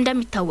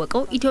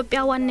 እንደሚታወቀው ኢትዮጵያ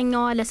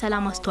ዋነኛዋ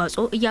ለሰላም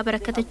አስተዋጽኦ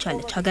እያበረከተች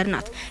ያለች ሀገር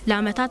ናት።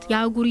 ለአመታት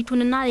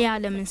የአህጉሪቱንና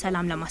የዓለምን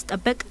ሰላም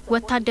ለማስጠበቅ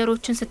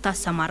ወታደሮችን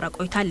ስታሰማራ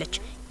ቆይታለች።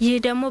 ይህ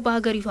ደግሞ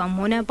በሀገሪቷም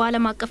ሆነ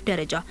በዓለም አቀፍ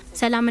ደረጃ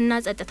ሰላምና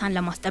ጸጥታን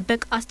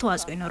ለማስጠበቅ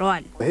አስተዋጽኦ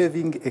ይኖረዋል።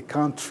 Having a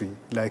country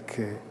like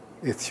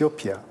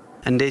Ethiopia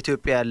እንደ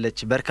ኢትዮጵያ ያለች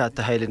በርካታ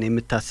ኃይልን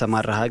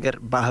የምታሰማራ ሀገር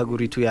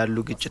በአህጉሪቱ ያሉ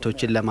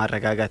ግጭቶችን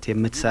ለማረጋጋት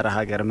የምትሰራ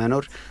ሀገር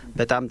መኖር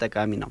በጣም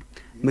ጠቃሚ ነው።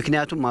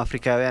 ምክንያቱም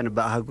አፍሪካውያን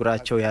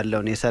በአህጉራቸው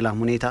ያለውን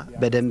የሰላም ሁኔታ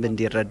በደንብ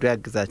እንዲረዱ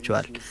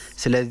ያግዛቸዋል።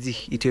 ስለዚህ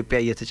ኢትዮጵያ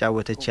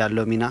እየተጫወተች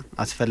ያለው ሚና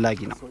አስፈላጊ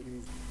ነው።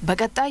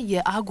 በቀጣይ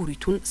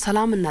የአህጉሪቱን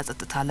ሰላምና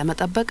ጸጥታ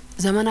ለመጠበቅ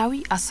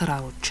ዘመናዊ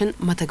አሰራሮችን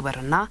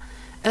መተግበርና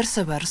እርስ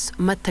በርስ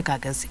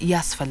መተጋገዝ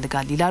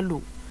ያስፈልጋል ይላሉ።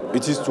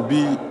 It is to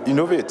be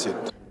innovated.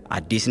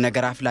 አዲስ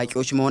ነገር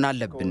አፍላቂዎች መሆን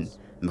አለብን።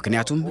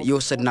 ምክንያቱም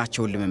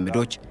የወሰድናቸው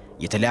ልምምዶች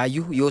የተለያዩ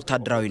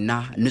የወታደራዊና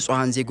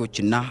ንጹሃን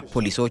ዜጎችና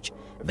ፖሊሶች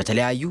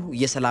በተለያዩ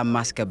የሰላም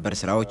ማስከበር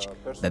ስራዎች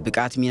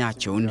በብቃት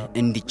ሚናቸውን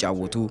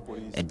እንዲጫወቱ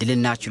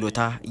እድልና ችሎታ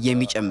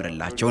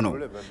የሚጨምርላቸው ነው።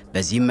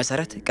 በዚህም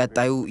መሰረት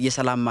ቀጣዩ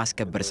የሰላም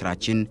ማስከበር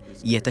ስራችን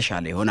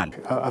የተሻለ ይሆናል።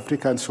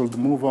 Africans should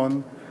move on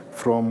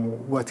from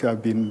what you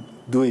have been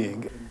doing.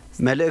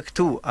 መልእክቱ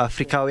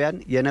አፍሪካውያን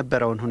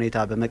የነበረውን ሁኔታ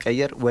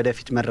በመቀየር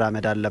ወደፊት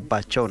መራመድ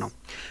አለባቸው ነው።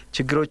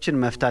 ችግሮችን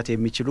መፍታት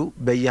የሚችሉ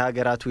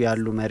በየሀገራቱ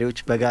ያሉ መሪዎች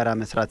በጋራ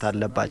መስራት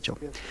አለባቸው።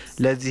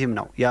 ለዚህም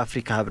ነው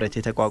የአፍሪካ ህብረት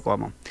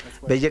የተቋቋመው።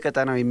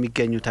 በየቀጠናው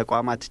የሚገኙ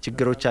ተቋማት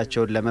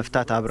ችግሮቻቸውን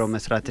ለመፍታት አብረው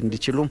መስራት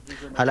እንዲችሉ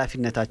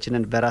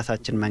ኃላፊነታችንን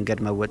በራሳችን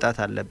መንገድ መወጣት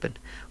አለብን።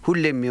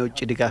 ሁሌም የውጭ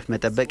ድጋፍ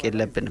መጠበቅ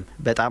የለብንም፣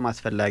 በጣም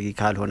አስፈላጊ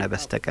ካልሆነ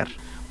በስተቀር።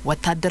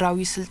 ወታደራዊ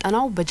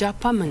ስልጠናው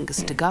በጃፓን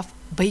መንግስት ድጋፍ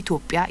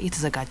በኢትዮጵያ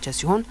የተዘጋጀ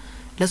ሲሆን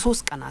ለ3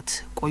 ቀናት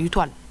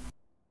ቆይቷል።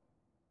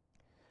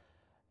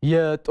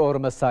 የጦር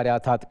መሳሪያ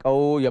ታጥቀው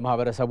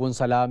የማህበረሰቡን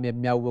ሰላም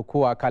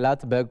የሚያውኩ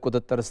አካላት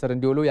በቁጥጥር ስር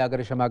እንዲውሉ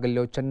የሀገር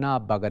ሽማግሌዎችና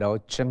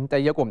አባገዳዎችም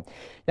ጠየቁ።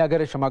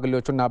 የሀገር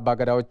ሽማግሌዎችና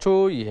አባገዳዎቹ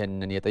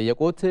ይህንን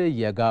የጠየቁት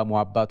የጋሞ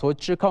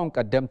አባቶች ካሁን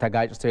ቀደም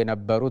ተጋጭተው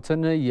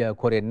የነበሩትን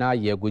የኮሬና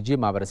የጉጂ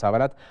ማህበረሰብ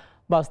አባላት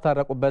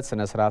ባስታረቁበት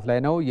ስነ ስርዓት ላይ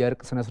ነው።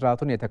 የእርቅ ስነ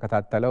ስርዓቱን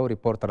የተከታተለው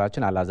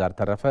ሪፖርተራችን አላዛር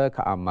ተረፈ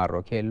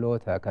ከአማሮ ኬሎ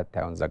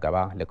ተከታዩን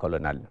ዘገባ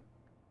ልኮልናል።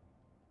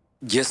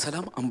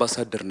 የሰላም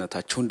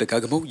አምባሳደርነታቸውን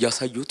ደጋግመው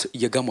ያሳዩት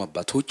የጋሞ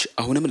አባቶች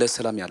አሁንም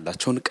ለሰላም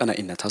ያላቸውን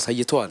ቀናኢነት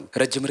አሳይተዋል።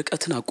 ረጅም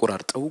ርቀትን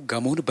አቆራርጠው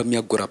ጋሞን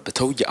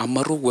በሚያጎራብተው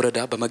የአማሮ ወረዳ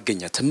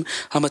በመገኘትም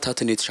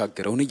ዓመታትን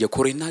የተሻገረውን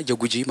የኮሬና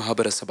የጉጂ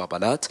ማህበረሰብ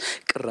አባላት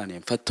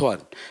ቅራኔን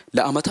ፈተዋል።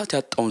 ለዓመታት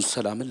ያጣውን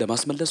ሰላም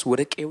ለማስመለስ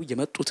ወደ ቀዬው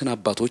የመጡትን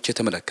አባቶች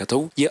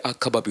የተመለከተው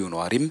የአካባቢው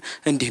ነዋሪም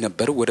እንዲህ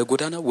ነበር ወደ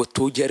ጎዳና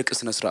ወጥቶ የእርቅ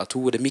ስነ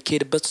ስርዓቱ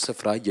ወደሚካሄድበት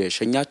ስፍራ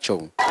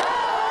የሸኛቸው።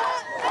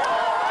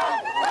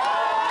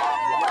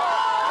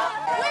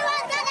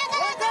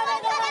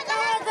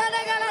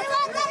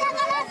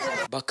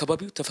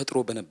 በአካባቢው ተፈጥሮ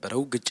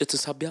በነበረው ግጭት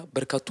ሳቢያ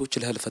በርካቶች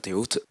ለህልፈተ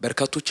ህይወት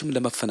በርካቶችም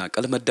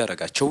ለመፈናቀል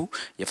መዳረጋቸው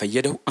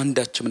የፈየደው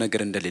አንዳችም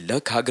ነገር እንደሌለ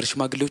ከሀገር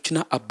ሽማግሌዎችና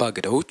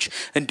አባገዳዎች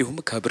እንዲሁም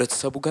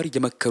ከህብረተሰቡ ጋር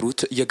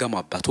የመከሩት የጋሞ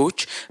አባቶች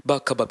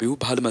በአካባቢው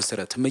ባህል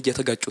መሰረትም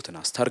የተጋጩትን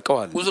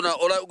አስታርቀዋል።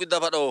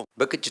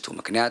 በግጭቱ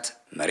ምክንያት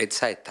መሬት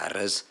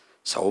ሳይታረስ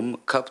ሰውም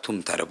ከብቱም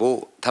ተርቦ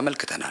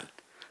ተመልክተናል።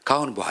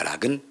 ካሁን በኋላ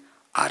ግን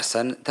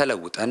አርሰን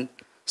ተለውጠን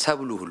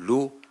ሰብሉ ሁሉ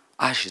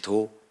አሽቶ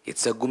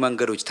የተዘጉ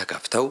መንገዶች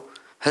ተከፍተው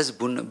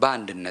ህዝቡን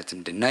በአንድነት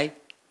እንድናይ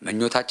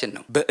መኞታችን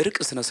ነው። በእርቅ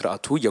ስነ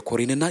ስርዓቱ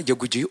የኮሬንና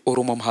የጉጂ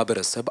ኦሮሞ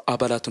ማህበረሰብ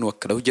አባላትን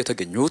ወክለው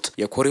የተገኙት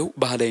የኮሬው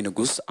ባህላዊ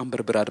ንጉስ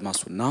አንበርብር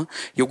አድማሱና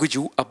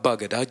የጉጂው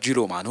አባገዳ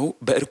ጂሎማኖ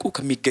በእርቁ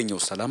ከሚገኘው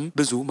ሰላም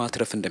ብዙ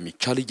ማትረፍ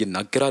እንደሚቻል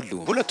ይናገራሉ።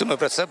 ሁለቱም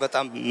ህብረተሰብ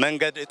በጣም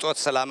መንገድ እጦት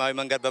ሰላማዊ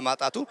መንገድ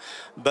በማጣቱ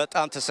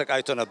በጣም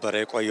ተሰቃይቶ ነበር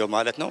የቆየው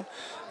ማለት ነው።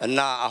 እና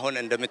አሁን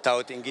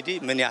እንደምታዩት እንግዲህ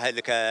ምን ያህል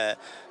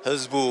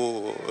ከህዝቡ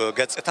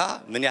ገጽታ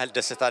ምን ያህል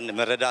ደስታን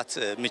መረዳት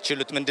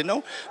የሚችሉት ምንድነው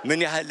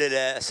ምን ያህል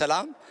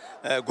ለሰላም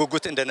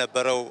ጉጉት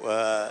እንደነበረው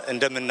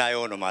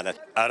እንደምናየው ነው ማለት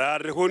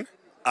አራርሁን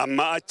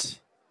አማች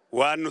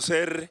ዋኑ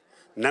ሰር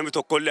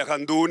ነምቶኮል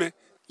ያካንዱነ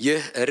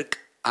ይህ እርቅ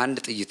አንድ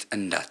ጥይት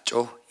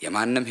እንዳትጮህ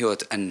የማንም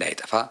ህይወት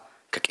እንዳይጠፋ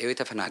ከቀዬው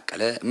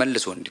የተፈናቀለ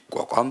መልሶ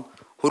እንዲቋቋም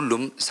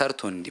ሁሉም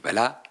ሰርቶ እንዲበላ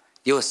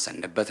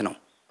የወሰንበት ነው።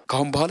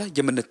 ካሁን በኋላ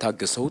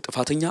የምንታገሰው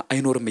ጥፋተኛ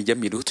አይኖርም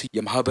የሚሉት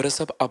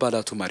የማህበረሰብ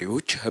አባላቱ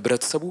መሪዎች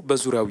ህብረተሰቡ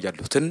በዙሪያው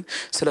ያሉትን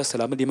ስለ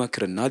ሰላም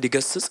ሊመክርና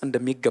ሊገስጽ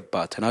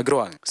እንደሚገባ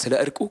ተናግረዋል። ስለ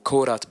እርቁ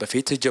ከወራት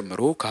በፊት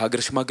ጀምሮ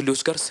ከሀገር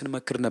ሽማግሌዎች ጋር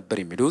ስንመክር ነበር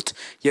የሚሉት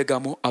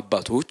የጋሞ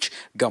አባቶች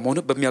ጋሞን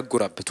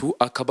በሚያጎራብቱ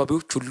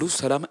አካባቢዎች ሁሉ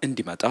ሰላም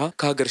እንዲመጣ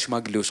ከሀገር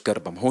ሽማግሌዎች ጋር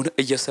በመሆን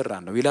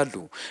እየሰራ ነው ይላሉ።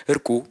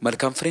 እርቁ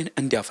መልካም ፍሬን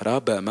እንዲያፈራ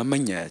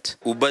በመመኘት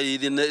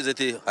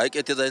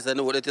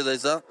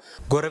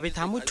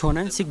ጎረቤታሞች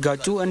ሆነን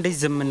ሲጋጩ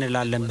እንደዚህ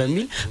እንላለን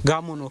በሚል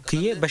ጋሞን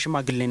ወክዬ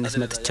በሽማግሌነት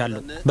መጥቻለሁ።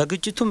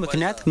 በግጭቱ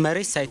ምክንያት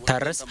መሬት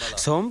ሳይታረስ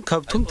ሰውም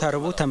ከብቱም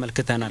ተርቦ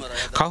ተመልክተናል።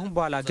 ካሁን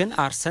በኋላ ግን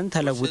አርሰን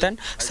ተለውጠን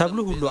ሰብሉ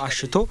ሁሉ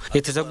አሽቶ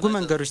የተዘጉ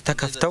መንገዶች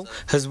ተከፍተው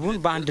ህዝቡን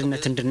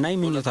በአንድነት እንድናይ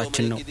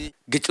ምኞታችን ነው።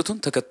 ግጭቱን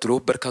ተከትሎ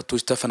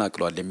በርካቶች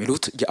ተፈናቅለዋል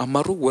የሚሉት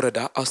የአማሮ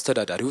ወረዳ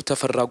አስተዳዳሪው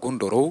ተፈራ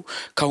ጎንዶሮ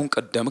ካሁን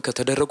ቀደም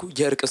ከተደረጉ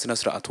የእርቅ ስነ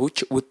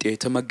ስርዓቶች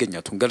ውጤት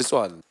መገኘቱን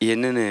ገልጸዋል።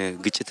 ይህንን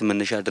ግጭት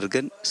መነሻ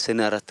አድርገን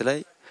ሰኔ 4 ላይ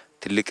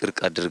ትልቅ እርቅ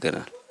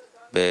አድርገናል።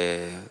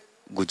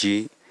 በጉጂ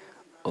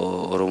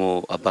ኦሮሞ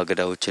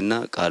አባገዳዎችና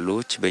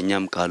ቃሎች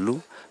በእኛም ቃሉ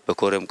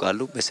በኮረም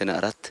ቃሉ በሰኔ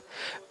 4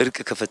 እርቅ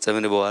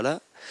ከፈጸመን በኋላ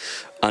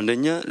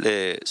አንደኛ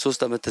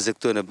ለ3 አመት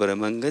ተዘግቶ የነበረ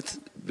መንገድ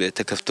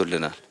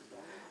ተከፍቶልናል።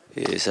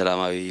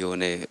 ሰላማዊ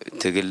የሆነ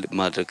ትግል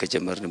ማድረግ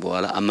ከጀመርን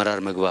በኋላ አመራር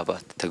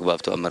መግባባት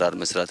ተግባብቶ አመራር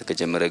መስራት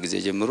ከጀመረ ጊዜ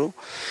ጀምሮ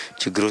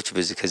ችግሮች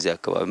ከዚህ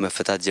አካባቢ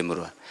መፈታት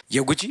ጀምረዋል።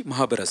 የጉጂ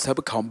ማህበረሰብ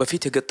ካሁን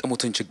በፊት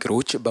የገጠሙትን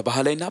ችግሮች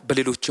በባህላዊና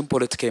በሌሎችም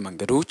ፖለቲካዊ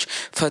መንገዶች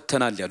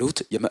ፈተናል ያሉት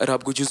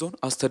የምዕራብ ጉጂ ዞን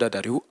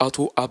አስተዳዳሪው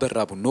አቶ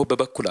አበራ ቡኖ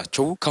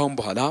በበኩላቸው ካሁን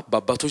በኋላ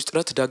በአባቶች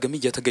ጥረት ዳግም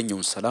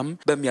የተገኘውን ሰላም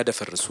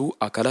በሚያደፈርሱ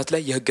አካላት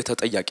ላይ የህግ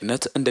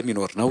ተጠያቂነት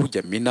እንደሚኖር ነው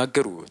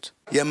የሚናገሩት።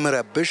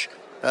 የምረብሽ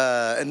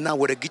እና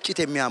ወደ ግጭት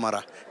የሚያመራ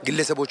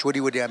ግለሰቦች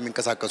ወዲያ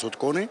የሚንቀሳቀሱት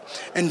ከሆነ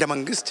እንደ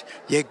መንግስት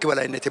የህግ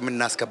በላይነት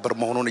የምናስከብር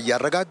መሆኑን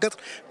እያረጋገጥ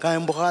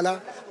ካሁን በኋላ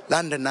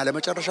ለአንድና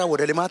ለመጨረሻ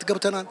ወደ ልማት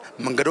ገብተናል።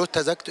 መንገዶች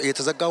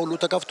የተዘጋ ሁሉ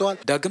ተከፍተዋል።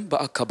 ዳግም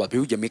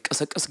በአካባቢው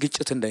የሚቀሰቀስ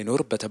ግጭት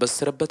እንዳይኖር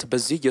በተበሰረበት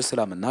በዚህ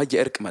የሰላምና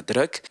የእርቅ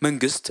መድረክ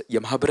መንግስት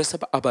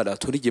የማህበረሰብ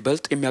አባላቱን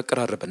ይበልጥ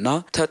የሚያቀራርብና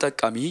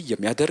ተጠቃሚ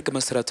የሚያደርግ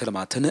መሰረተ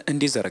ልማትን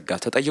እንዲዘረጋ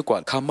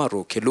ተጠይቋል።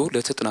 ከአማሮ ኬሎ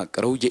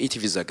ለተጠናቀረው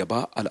የኢቲቪ ዘገባ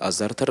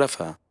አልአዛር ተረፈ።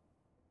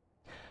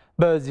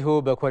 በዚሁ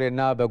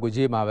በኮሬና በጉጂ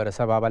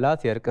ማህበረሰብ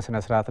አባላት የእርቅ ስነ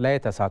ስርዓት ላይ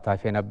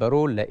ተሳታፊ የነበሩ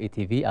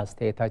ለኢቲቪ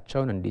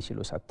አስተያየታቸውን እንዲህ ሲሉ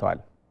ሰጥተዋል።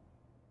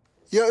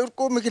 የእርቁ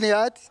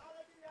ምክንያት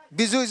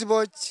ብዙ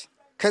ህዝቦች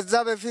ከዛ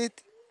በፊት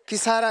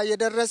ኪሳራ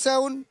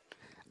የደረሰውን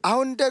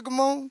አሁን ደግሞ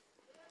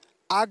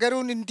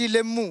አገሩን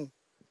እንዲለሙ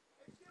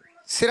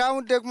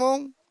ስራውን ደግሞ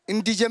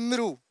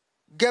እንዲጀምሩ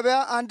ገበያ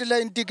አንድ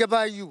ላይ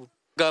እንዲገባዩ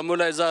ጋሞ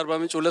ላይ ዛ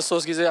 40 ምንጭ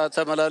 2-3 ጊዜ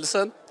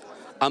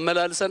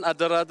አመላልሰን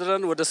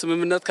አደራድረን ወደ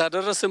ስምምነት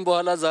ካደረስን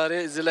በኋላ ዛሬ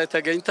እዚህ ላይ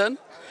ተገኝተን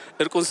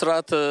እርቁን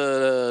ስርዓት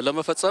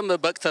ለመፈጸም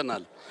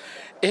በቅተናል።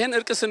 ይሄን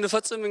እርቅ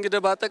ስንፈጽም እንግዲህ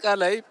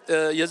በአጠቃላይ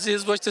የዚህ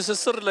ህዝቦች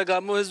ትስስር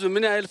ለጋሞ ህዝብ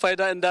ምን ያህል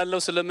ፋይዳ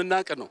እንዳለው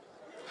ስለምናቅ ነው።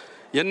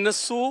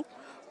 የነሱ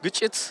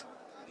ግጭት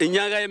እኛ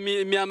ጋር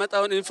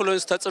የሚያመጣውን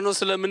ኢንፍሉዌንስ ተጽዕኖ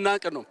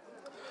ስለምናቅ ነው።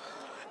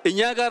 እኛ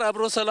ጋር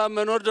አብሮ ሰላም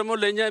መኖር ደግሞ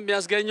ለኛ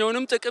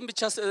የሚያስገኘውንም ጥቅም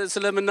ብቻ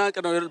ስለምናቅ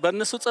ነው።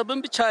 በእነሱ ጸብም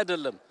ብቻ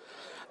አይደለም።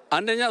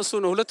 አንደኛ እሱ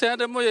ነው። ሁለተኛ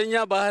ደግሞ የኛ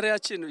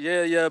ባህሪያችን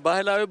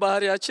የባህላዊ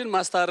ባህሪያችን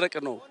ማስታረቅ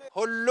ነው።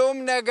 ሁሉም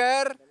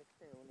ነገር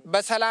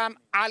በሰላም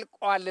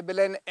አልቋል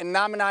ብለን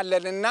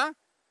እናምናለንና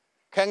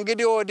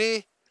ከእንግዲህ ወዲህ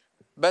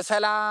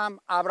በሰላም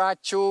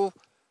አብራችሁ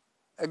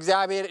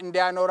እግዚአብሔር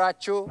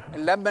እንዲያኖራችሁ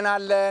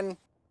እንለምናለን።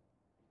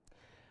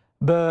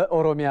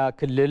 በኦሮሚያ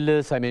ክልል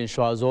ሰሜን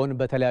ሸዋ ዞን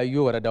በተለያዩ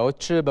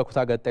ወረዳዎች በኩታ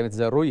ገጠም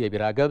የተዘሩ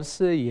የቢራ ገብስ፣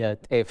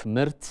 የጤፍ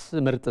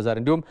ምርጥ ዘር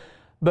እንዲሁም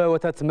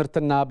በወተት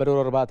ምርትና በዶሮ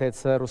እርባታ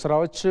የተሰሩ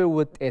ስራዎች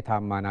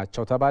ውጤታማ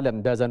ናቸው ተባለ።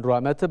 በዘንድሮ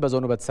ዓመት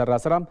በዞኑ በተሰራ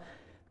ስራም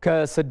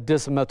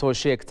ከ600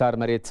 ሺህ ሄክታር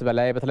መሬት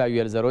በላይ በተለያዩ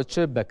የእህል ዘሮች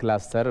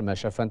በክላስተር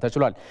መሸፈን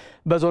ተችሏል።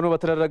 በዞኑ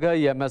በተደረገ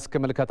የመስክ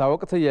ምልከታ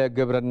ወቅት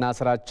የግብርና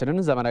ስራችንን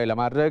ዘመናዊ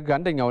ለማድረግ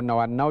አንደኛውና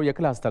ዋናው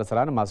የክላስተር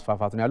ስራን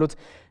ማስፋፋት ነው ያሉት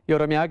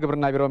የኦሮሚያ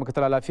ግብርና ቢሮ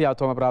ምክትል ኃላፊ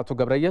አቶ መብራቱ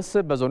ገብረየስ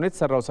በዞኑ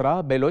የተሰራው ስራ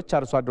በሌሎች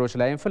አርሶ አደሮች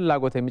ላይም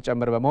ፍላጎት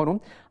የሚጨምር በመሆኑ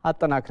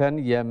አጠናክረን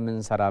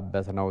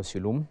የምንሰራበት ነው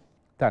ሲሉም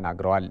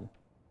ተናግረዋል።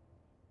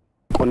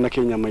 qonna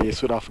keenya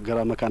ammayyeessuudhaaf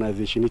gara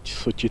mekaanaayzeeshiniitti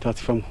sochii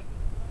taasifamu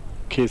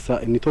keessaa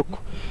inni tokko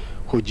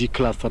hojii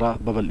kilaasteraa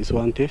babal'isuu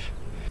waan ta'eef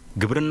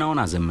ግብርናውን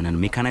አዘምነን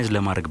ሜካናይዝ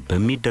ለማድረግ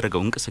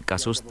በሚደረገው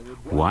እንቅስቃሴ ውስጥ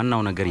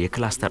ዋናው ነገር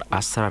የክላስተር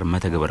አሰራር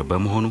መተግበር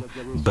በመሆኑ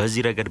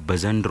በዚህ ረገድ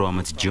በዘንድሮ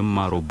ዓመት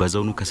ጅማሮ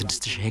በዞኑ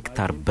ከ6000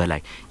 ሄክታር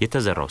በላይ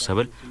የተዘራው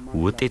ሰብል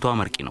ውጤቱ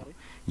አመርቂ ነው።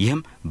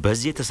 ይህም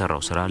በዚህ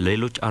የተሰራው ስራ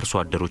ለሌሎች አርሶ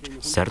አደሮች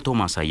ሰርቶ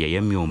ማሳያ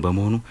የሚሆን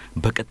በመሆኑ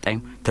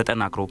በቀጣይም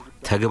ተጠናክሮ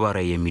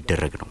ተግባራዊ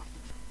የሚደረግ ነው።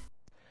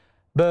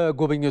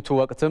 በጉብኝቱ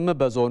ወቅትም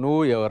በዞኑ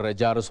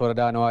የወረጃ አርሶ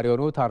ወረዳ ነዋሪ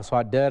የሆኑት አርሶ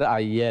አደር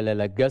አየለ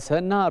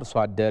ለገሰና አርሶ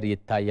አደር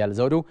ይታያል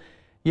ዘውዱ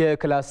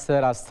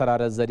የክላስተር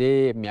አስተራረስ ዘዴ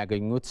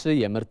የሚያገኙት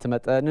የምርት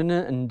መጠንን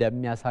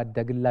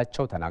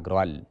እንደሚያሳደግላቸው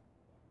ተናግረዋል።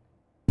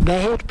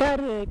 በሄክታር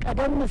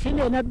ቀደም ሲል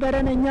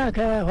የነበረን እኛ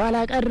ከኋላ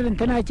ቀር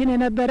እንትናችን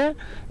የነበረ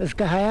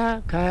እስከ 20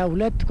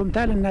 ከ22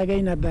 ኩንታል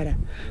እናገኝ ነበረ።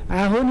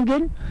 አሁን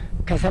ግን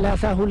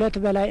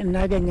ከ32 በላይ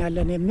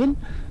እናገኛለን የሚል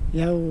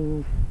ያው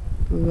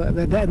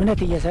በእምነት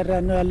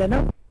እየሰራን ነው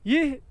ያለነው።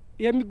 ይህ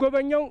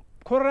የሚጎበኘው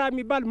ኮራ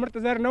የሚባል ምርጥ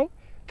ዘር ነው።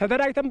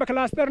 ተደራጅተን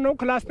በክላስተር ነው።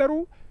 ክላስተሩ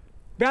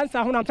ቢያንስ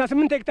አሁን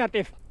 58 ሄክታር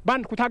ጤፍ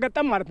ባንድ ኩታ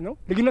ገጠም ማለት ነው።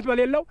 ልዩነት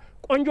በሌለው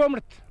ቆንጆ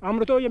ምርት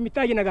አምርቶ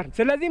የሚታይ ነገር።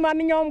 ስለዚህ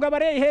ማንኛውም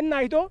ገበሬ ይሄን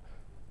አይቶ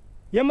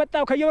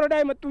የመጣው ከየወረዳ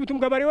የመጡትም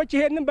ገበሬዎች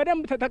ይሄንን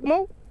በደንብ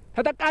ተጠቅመው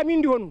ተጠቃሚ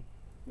እንዲሆኑ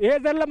ይሄ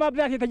ዘር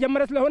ለማብዛት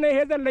የተጀመረ ስለሆነ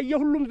ይሄ ዘር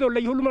ለየሁሉም ዞን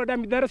ለየሁሉም ወረዳ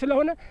የሚደረስ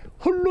ስለሆነ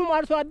ሁሉም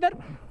አርሶ አደር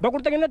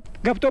በቁርጠኝነት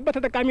ገብቶበት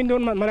ተጠቃሚ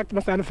እንዲሆን መልእክት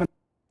ማስተላለፍ ነው።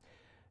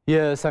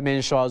 የሰሜን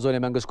ሸዋ ዞን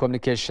የመንግስት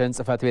ኮሚኒኬሽን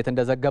ጽህፈት ቤት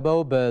እንደዘገበው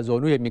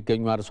በዞኑ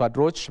የሚገኙ አርሶ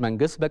አደሮች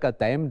መንግስት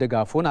በቀጣይም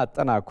ድጋፉን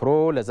አጠናክሮ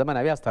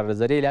ለዘመናዊ አስተራረስ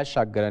ዘዴ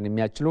ሊያሻገረን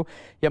የሚያስችሉ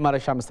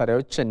የማረሻ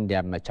መሳሪያዎች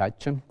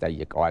እንዲያመቻች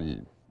ጠይቀዋል።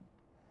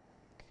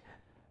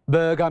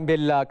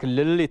 በጋምቤላ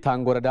ክልል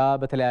ኢታንግ ወረዳ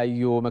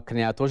በተለያዩ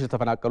ምክንያቶች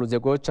ለተፈናቀሉ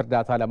ዜጎች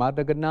እርዳታ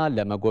ለማድረግና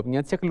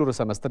ለመጎብኘት የክልሉ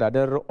ርዕሰ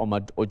መስተዳድር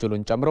ኦመድ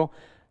ኦጁሉን ጨምሮ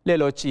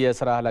ሌሎች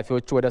የስራ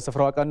ኃላፊዎች ወደ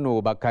ስፍራው አቀኑ።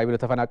 በአካባቢው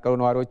ለተፈናቀሉ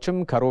ነዋሪዎችም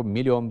ከ1/4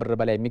 ሚሊዮን ብር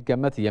በላይ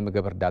የሚገመት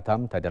የምግብ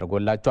እርዳታም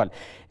ተደርጎላቸዋል።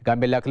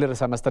 የጋምቤላ ክልል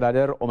ርዕሰ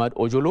መስተዳድር ኦመድ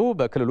ኦጁሉ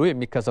በክልሉ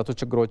የሚከሰቱ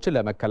ችግሮችን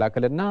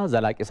ለመከላከልና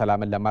ዘላቂ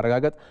ሰላምን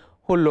ለማረጋገጥ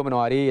ሁሉም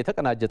ነዋሪ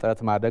የተቀናጀ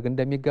ጥረት ማድረግ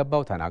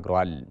እንደሚገባው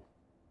ተናግረዋል።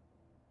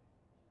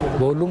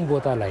 በሁሉም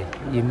ቦታ ላይ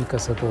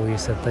የሚከሰተው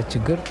የጸጥታ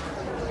ችግር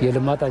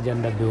የልማት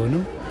አጀንዳ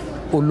ቢሆንም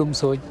ሁሉም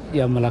ሰዎች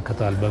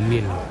ያመለከታል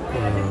በሚል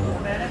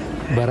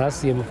በራስ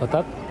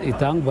የመፈታት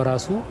ኢታንግ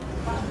በራሱ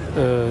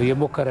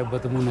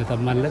የሞከረበት ሁኔታ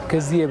ማለት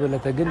ከዚህ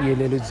የበለጠ ግን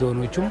የሌሎች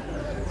ዞኖችም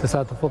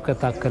ተሳትፎ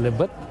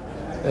ከታከለበት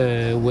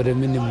ወደ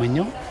ምን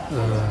ምንመኘው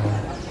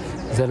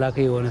ዘላቂ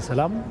የሆነ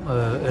ሰላም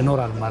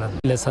እኖራል ማለት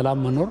ነው። ለሰላም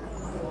መኖር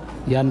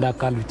ያንድ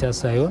አካል ብቻ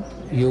ሳይሆን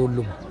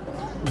የሁሉም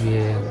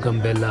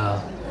የጋምቤላ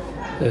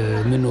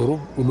የሚኖሩ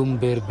ሁሉም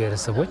ብሔር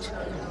ብሔረሰቦች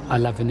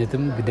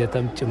ኃላፊነትም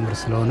ግዴታም ጭምር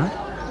ስለሆነ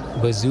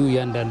በዚሁ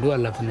እያንዳንዱ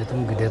ኃላፊነትም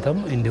ግዴታም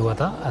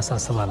እንዲወጣ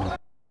አሳስባለሁ።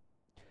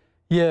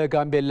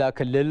 የጋምቤላ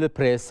ክልል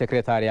ፕሬስ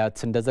ሴክሬታሪያት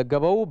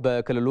እንደዘገበው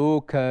በክልሉ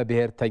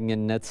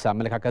ከብሔርተኝነት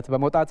አመለካከት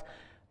በመውጣት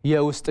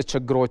የውስጥ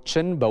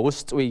ችግሮችን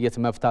በውስጥ ውይይት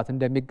መፍታት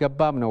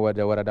እንደሚገባም ነው ወደ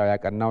ወረዳው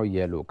ያቀናው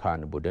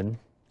የልኡካን ቡድን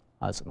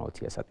አጽንኦት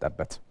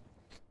የሰጠበት።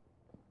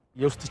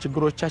 የውስጥ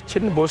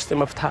ችግሮቻችን በውስጥ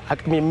መፍታት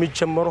አቅም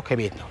የሚጀምረው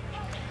ከቤት ነው።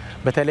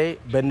 በተለይ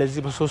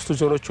በእነዚህ በሶስቱ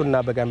ዞኖችና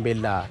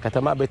በጋምቤላ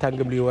ከተማ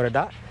በታንግምሊ ወረዳ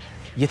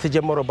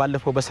የተጀመረው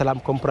ባለፈው በሰላም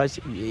ኮንፈረንስ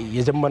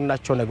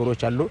የጀመርናቸው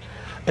ነገሮች አሉ።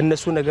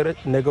 እነሱ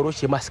ነገሮች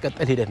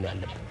የማስቀጠል ሂደት ነው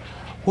ያለበት።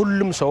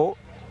 ሁሉም ሰው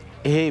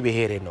ይሄ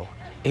ብሔሬ ነው፣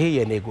 ይሄ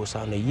የኔ ጎሳ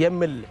ነው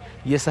የሚል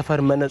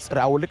የሰፈር መነጽር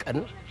አውልቀን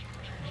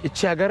እቺ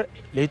ሀገር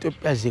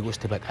ለኢትዮጵያ ዜጎች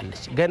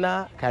ትበቃለች፣ ገና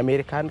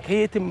ከአሜሪካን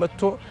ከየትም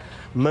መጥቶ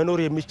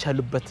መኖር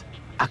የሚቻልበት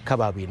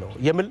አካባቢ ነው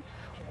የሚል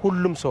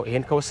ሁሉም ሰው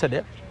ይሄን ከወሰደ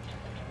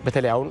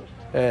በተለይ አሁን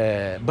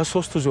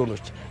በሶስቱ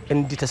ዞኖች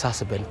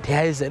እንዲተሳስበን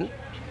ተያይዘን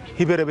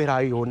ህብረ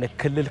ብሔራዊ የሆነ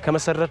ክልል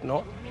ከመሰረት ነው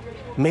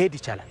መሄድ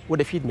ይቻላል፣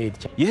 ወደፊት መሄድ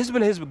ይቻላል። የህዝብ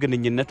ለህዝብ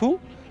ግንኙነቱ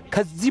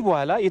ከዚህ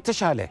በኋላ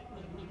የተሻለ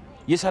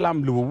የሰላም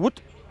ልውውጥ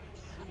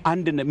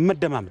አንድ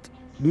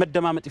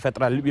መደማመጥ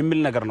ይፈጥራል የሚል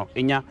ነገር ነው።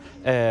 እኛ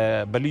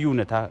በልዩ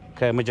ሁኔታ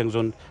ከመጀንግ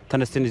ዞን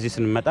ተነስተን እዚህ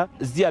ስንመጣ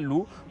እዚህ ያሉ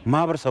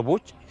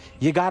ማህበረሰቦች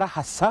የጋራ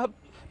ሐሳብ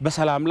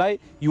በሰላም ላይ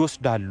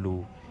ይወስዳሉ።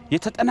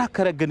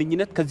 የተጠናከረ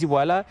ግንኙነት ከዚህ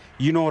በኋላ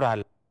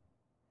ይኖራል።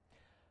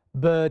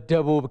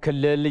 በደቡብ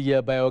ክልል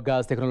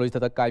የባዮጋዝ ቴክኖሎጂ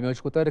ተጠቃሚዎች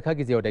ቁጥር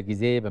ከጊዜ ወደ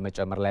ጊዜ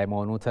በመጨመር ላይ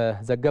መሆኑ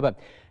ተዘገበ።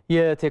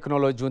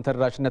 የቴክኖሎጂውን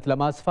ተደራሽነት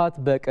ለማስፋት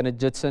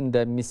በቅንጅት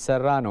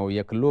እንደሚሰራ ነው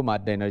የክልሉ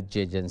ማዕድን ኤነርጂ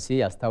ኤጀንሲ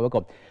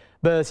ያስታወቀው።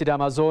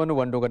 በሲዳማ ዞን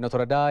ወንዶ ገነት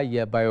ወረዳ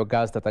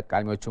የባዮጋዝ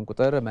ተጠቃሚዎችን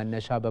ቁጥር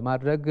መነሻ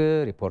በማድረግ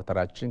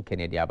ሪፖርተራችን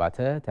ኬኔዲ አባተ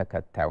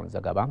ተከታዩን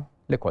ዘገባ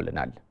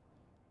ልኮልናል።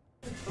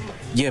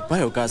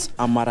 የባዮጋዝ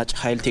አማራጭ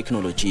ኃይል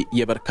ቴክኖሎጂ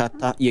የበርካታ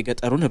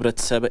የገጠሩን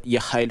ህብረተሰብ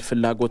የኃይል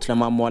ፍላጎት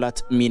ለማሟላት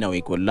ሚናው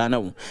የጎላ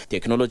ነው።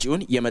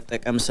 ቴክኖሎጂውን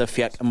የመጠቀም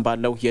ሰፊ አቅም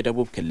ባለው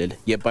የደቡብ ክልል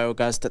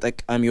የባዮጋዝ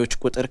ተጠቃሚዎች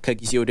ቁጥር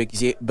ከጊዜ ወደ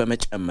ጊዜ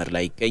በመጨመር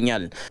ላይ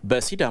ይገኛል።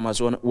 በሲዳማ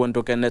ዞን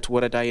ወንዶ ገነት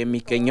ወረዳ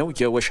የሚገኘው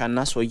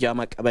የወሻና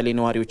ሶያማ ቀበሌ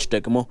ነዋሪዎች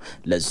ደግሞ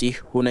ለዚህ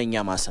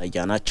ሁነኛ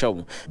ማሳያ ናቸው።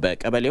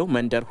 በቀበሌው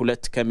መንደር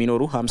 2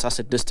 ከሚኖሩ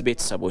 56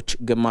 ቤተሰቦች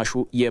ግማሹ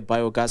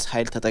የባዮጋዝ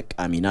ኃይል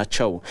ተጠቃሚ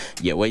ናቸው።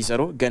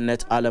 የወይዘሮ ገነት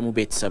አለሙ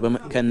ቤተሰብም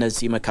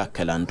ከነዚህ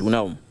መካከል አንዱ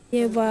ነው።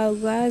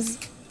 የባዮጋዝ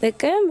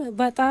ጥቅም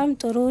በጣም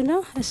ጥሩ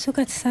ነው። እሱ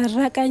ከተሰራ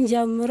ቀን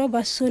ጀምሮ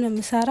በሱ ነው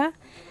የምሰራ።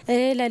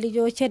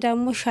 ለልጆቼ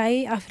ደግሞ ሻይ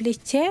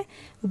አፍልቼ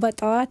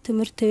በጠዋት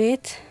ትምህርት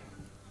ቤት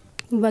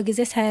በጊዜ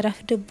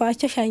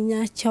ሳይረፍድባቸው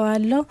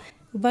ሸኛቸዋለሁ።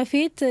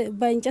 በፊት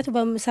በእንጨት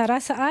በምሰራ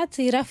ሰዓት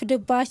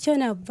ይረፍድባቸው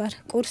ነበር።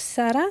 ቁርስ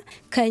ሰራ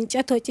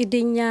ከእንጨት ወጪ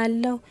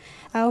ድኛለሁ።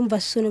 አሁን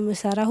በሱ ነው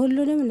የምሰራ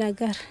ሁሉንም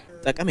ነገር።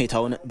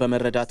 ጠቀሜታውን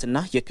በመረዳትና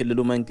የክልሉ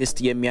መንግስት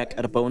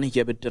የሚያቀርበውን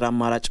የብድር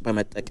አማራጭ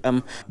በመጠቀም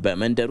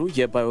በመንደሩ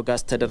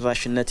የባዮጋዝ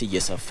ተደራሽነት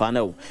እየሰፋ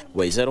ነው።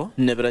 ወይዘሮ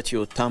ንብረት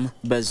ይወታም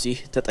በዚህ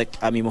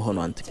ተጠቃሚ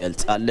መሆኗን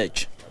ትገልጻለች።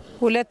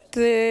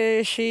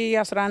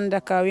 2011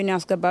 አካባቢ ነው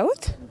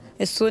ያስገባሁት።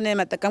 እሱን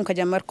መጠቀም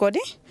ከጀመርኩ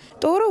ወዲህ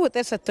ጥሩ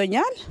ውጤት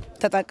ሰጥቶኛል።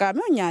 ተጠቃሚ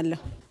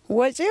ሆኛለሁ።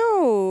 ወጪው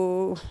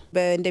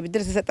በእንደ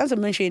ብድር ተሰጠን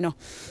 8000 ነው።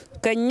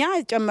 ከኛ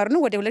ጨመርኑ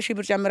ወደ 2000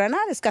 ብር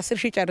ጨምረናል። እስከ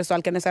 10000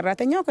 ጨርሷል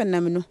ከነሰራተኛው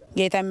ከነምኑ።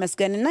 ጌታ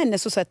ይመስገንና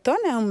እነሱ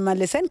ሰጥቶን አሁን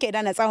መልሰን ከዕዳ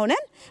ነፃ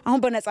ሆነን አሁን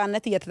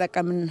በነፃነት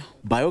እየተጠቀምን ነው።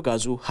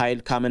 ባዮጋዙ ኃይል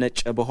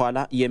ካመነጨ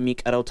በኋላ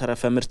የሚቀረው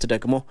ተረፈ ምርት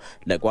ደግሞ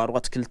ለጓሮ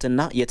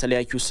አትክልትና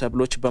የተለያዩ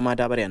ሰብሎች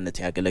በማዳበሪያነት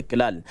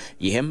ያገለግላል።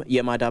 ይህም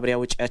የማዳበሪያ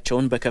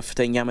ወጪያቸውን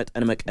በከፍተኛ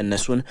መጠን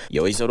መቀነሱን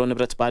የወይዘሮ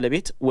ንብረት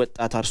ባለቤት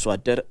ወጣት አርሶ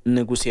አደር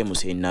ንጉሴ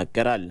ሙሴ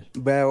ይናገራል።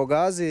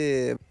 ባዮጋዝ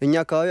እኛ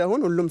አካባቢ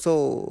አሁን ሁሉም ሰው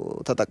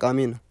ተጠቃሚ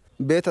ነው።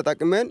 ቤት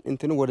ተጠቅመን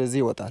እንትኑ ወደዚህ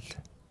ይወጣል።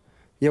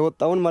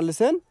 የወጣውን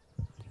መልሰን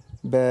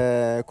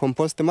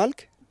በኮምፖስት መልክ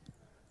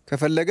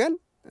ከፈለገን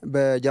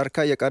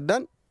በጃርካ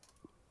የቀዳን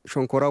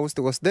ሸንኮራ ውስጥ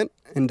ወስደን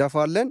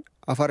እንደፋለን፣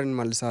 አፈር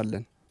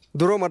እንመልሳለን።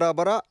 ድሮ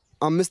ማዳበሪያ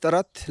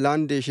 5-4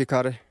 ለአንድ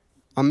ሺካሬ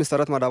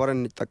 5-4 ማዳበሪያ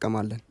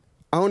እንጠቀማለን።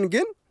 አሁን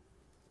ግን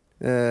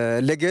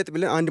ለጌጥ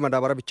ብለን አንድ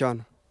ማዳበሪያ ብቻ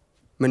ነው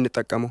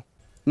የምንጠቀመው።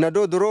 ነዶ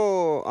ድሮ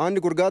አንድ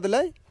ጉርጋድ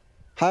ላይ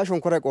 20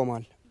 ሸንኮራ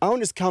ይቆማል። አሁን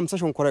እስከ 50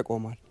 ሸንኮራ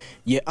ይቆማል።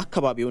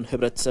 የአካባቢውን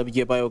ህብረተሰብ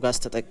የባዮጋዝ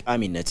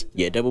ተጠቃሚነት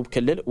የደቡብ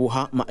ክልል ውሃ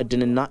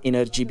ማዕድንና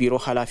ኢነርጂ ቢሮ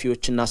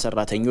ኃላፊዎችና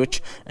ሰራተኞች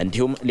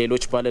እንዲሁም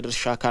ሌሎች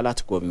ባለድርሻ አካላት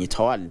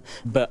ጎብኝተዋል።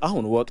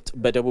 በአሁን ወቅት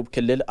በደቡብ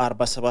ክልል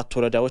 47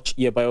 ወረዳዎች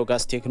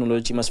የባዮጋዝ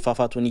ቴክኖሎጂ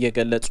መስፋፋቱን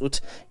የገለጹት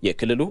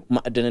የክልሉ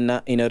ማዕድንና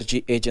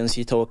ኢነርጂ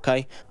ኤጀንሲ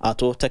ተወካይ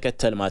አቶ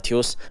ተከተል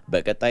ማቴዎስ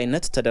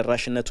በቀጣይነት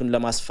ተደራሽነቱን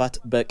ለማስፋት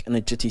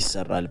በቅንጅት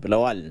ይሰራል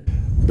ብለዋል።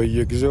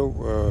 በየጊዜው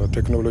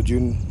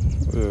ቴክኖሎጂውን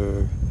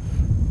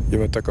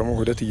የመጠቀሙ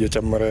ሂደት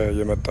እየጨመረ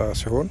የመጣ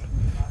ሲሆን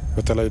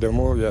በተለይ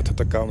ደግሞ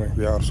የተጠቃሚ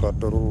የአርሶ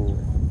አደሩ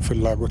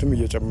ፍላጎትም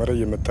እየጨመረ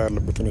እየመጣ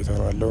ያለበት ሁኔታ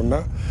ነው ያለውና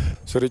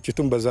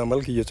ስርጭቱም በዛ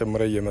መልክ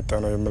እየጨመረ እየመጣ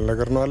ነው የሚል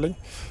ነገር ነው አለኝ።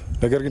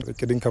 ነገር ግን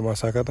እቅድን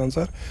ከማሳካት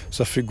አንፃር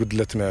ሰፊ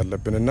ጉድለት ነው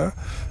ያለብንና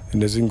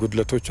እነዚህን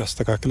ጉድለቶች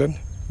አስተካክለን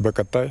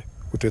በቀጣይ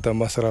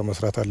ውጤታማ ስራ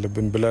መስራት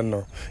አለብን ብለን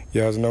ነው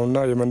ያዝነውና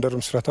የመንደር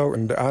ምስረታው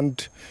እንደ አንድ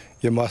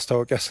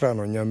የማስታወቂያ ስራ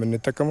ነው እኛ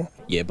የምንጠቀመው።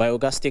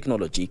 የባዮጋዝ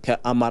ቴክኖሎጂ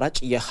ከአማራጭ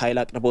የኃይል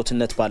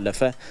አቅርቦትነት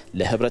ባለፈ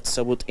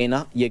ለህብረተሰቡ ጤና፣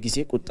 የጊዜ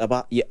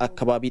ቁጠባ፣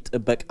 የአካባቢ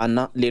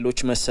ጥበቃና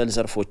ሌሎች መሰል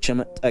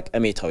ዘርፎችም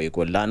ጠቀሜታው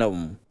የጎላ ነው።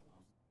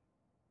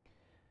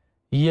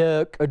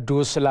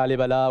 የቅዱስ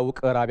ላሊበላ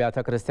ውቅር አብያተ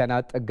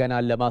ክርስቲያናት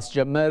ጥገናን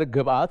ለማስጀመር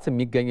ግብአት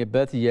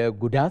የሚገኝበት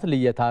የጉዳት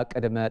ልየታ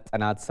ቅድመ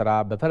ጥናት ስራ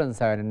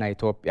በፈረንሳውያንና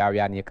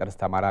ኢትዮጵያውያን የቅርስ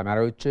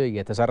ተመራማሪዎች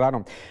እየተሰራ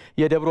ነው።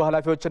 የደብሩ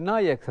ኃላፊዎችና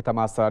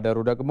የከተማ አስተዳደሩ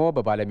ደግሞ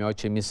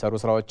በባለሙያዎች የሚሰሩ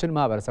ስራዎችን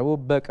ማህበረሰቡ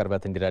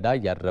በቅርበት እንዲረዳ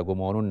እያደረጉ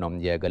መሆኑን ነው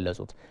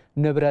የገለጹት።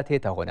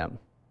 ንብረቴ ተሆነ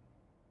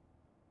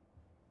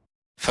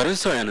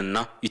ፈረንሳውያንና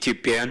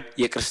ኢትዮጵያውያን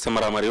የቅርስ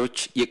ተመራማሪዎች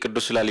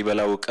የቅዱስ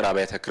ላሊበላ ውቅር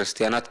አብያተ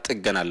ክርስቲያናት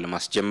ጥገናን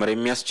ለማስጀመር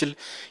የሚያስችል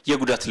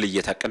የጉዳት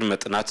ልየታ ቅድመ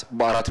ጥናት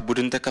በአራት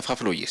ቡድን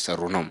ተከፋፍለው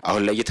እየሰሩ ነው።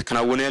 አሁን ላይ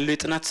እየተከናወነ ያለው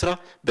የጥናት ስራ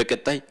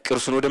በቀጣይ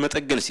ቅርሱን ወደ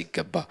መጠገን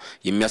ሲገባ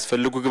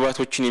የሚያስፈልጉ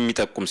ግብዓቶችን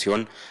የሚጠቁም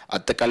ሲሆን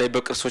አጠቃላይ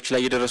በቅርሶች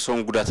ላይ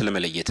የደረሰውን ጉዳት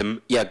ለመለየትም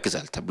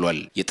ያግዛል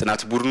ተብሏል።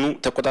 የጥናት ቡድኑ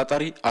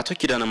ተቆጣጣሪ አቶ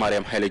ኪዳነ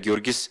ማርያም ኃይለ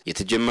ጊዮርጊስ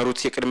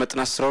የተጀመሩት የቅድመ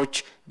ጥናት ስራዎች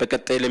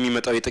በቀጣይ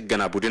ለሚመጣው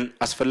የጥገና ቡድን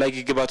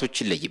አስፈላጊ ግብዓቶች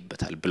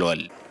ይለይበታል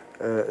ብለዋል።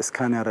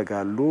 ስካን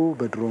ያደርጋሉ፣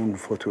 በድሮን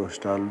ፎቶ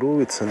ይወስዳሉ፣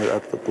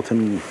 የተሰነጣጠቁትን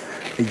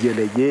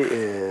እየለየ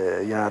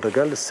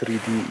ያደርጋል፣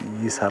 3D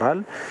ይሰራል።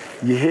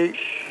 ይሄ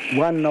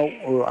ዋናው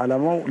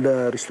ዓላማው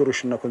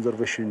ለሪስቶሬሽንና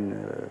ኮንዘርቬሽን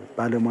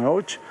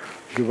ባለሙያዎች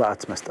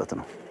ግብዓት መስጠት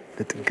ነው።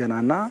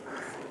 ለጥገናና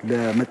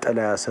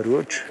ለመጠለያ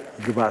ሰሪዎች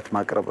ግብዓት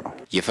ማቅረብ ነው።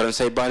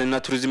 የፈረንሳይ ባህልና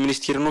ቱሪዝም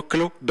ሚኒስቴርን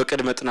ወክለው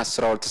በቅድመ ጥናት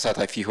ስራው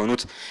ተሳታፊ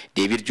የሆኑት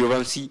ዴቪድ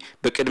ጆቫንሲ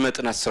በቅድመ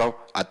ጥናት ስራው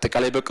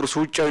አጠቃላይ በቅርሱ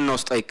ውጫዊና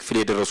ውስጣዊ ክፍል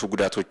የደረሱ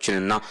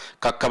ጉዳቶችንና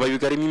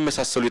ከአካባቢው ጋር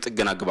የሚመሳሰሉ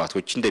የጥገና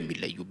ግብዓቶች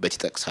እንደሚለዩበት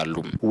ይጠቅሳሉ።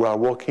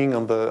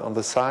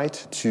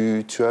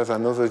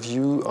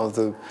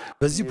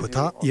 በዚህ ቦታ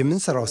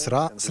የምንሰራው ስራ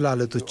ስለ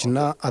አለቶችና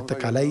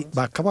አጠቃላይ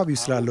በአካባቢው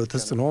ስላለው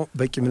ተጽዕኖ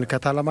በቂ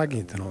ምልከታ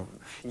ለማግኘት ነው።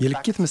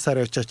 የልኬት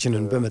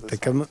መሳሪያዎቻችንን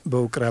በመጠቀም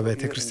በውቅር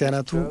አብያተ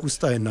ክርስቲያናቱ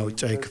ውስጣዊና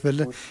ውጫዊ ክፍል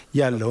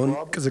ያለውን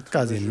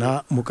ቅዝቃዜና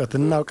ሙቀት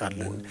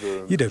እናውቃለን።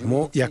 ይህ ደግሞ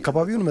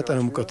የአካባቢውን መጠነ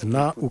ሙቀትና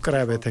ውቅር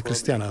አብያተ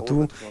ክርስቲያናቱ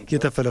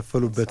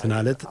የተፈለፈሉበትን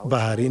አለት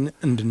ባህሪን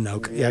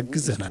እንድናውቅ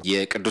ያግዘናል።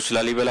 የቅዱስ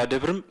ላሊበላ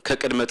ደብርም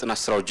ከቅድመ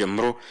ጥናት ስራው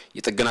ጀምሮ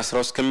የጥገና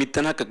ስራው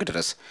እስከሚጠናቀቅ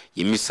ድረስ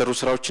የሚሰሩ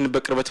ስራዎችን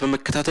በቅርበት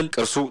በመከታተል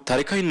ቅርሱ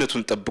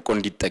ታሪካዊነቱን ጠብቆ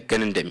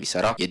እንዲጠገን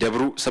እንደሚሰራ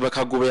የደብሩ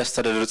ሰበካ ጉባኤ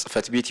አስተዳደር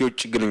ጽሕፈት ቤት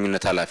የውጭ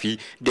ግንኙነት ኃላፊ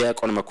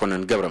ዲያቆን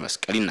መኮንን ገብረ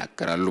መስቀል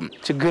ይናገራሉ።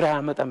 ችግር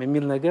አያመጣም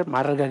የሚል ነገር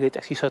ማረጋገጫ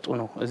ሲሰጡ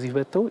ነው እዚህ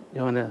በተው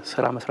የሆነ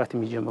ስራ መስራት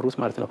የሚጀምሩት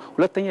ማለት ነው።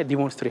 ሁለተኛ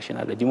ዲሞንስትሬሽን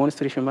አለ።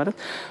 ዲሞንስትሬሽን ማለት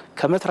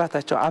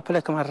ከመስራታቸው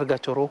አፕላይ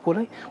ከማድረጋቸው ሮኮ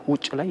ላይ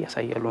ውጭ ላይ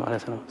ያሳያሉ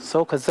ማለት ነው።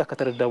 ሰው ከዛ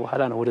ከተረዳ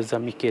በኋላ ነው ወደዛ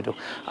የሚሄደው።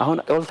 አሁን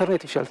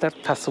ኦልተርኔቲቭ ሼልተር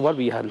ታስቧል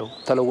ብያለሁ፣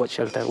 ተለዋጭ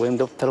ሼልተር ወይም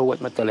ደግሞ ተለዋጭ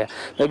መጠለያ።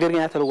 ነገር ግን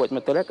ያ ተለዋጭ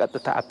መጠለያ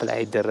ቀጥታ አፕላይ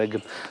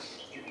አይደረግም።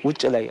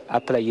 ውጭ ላይ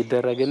አፕላይ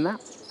ይደረግና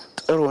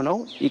ጥሩ ነው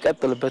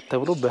ይቀጥልበት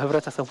ተብሎ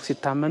በህብረተሰቡ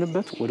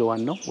ሲታመንበት ወደ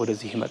ዋናው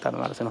ወደዚህ ይመጣል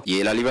ማለት ነው።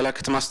 የላሊበላ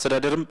ከተማ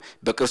አስተዳደርም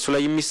በቅርሱ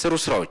ላይ የሚሰሩ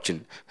ስራዎችን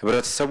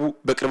ህብረተሰቡ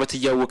በቅርበት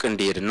እያወቀ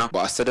እንዲሄድና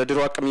በአስተዳደሩ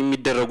አቅም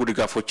የሚደረጉ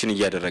ድጋፎችን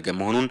እያደረገ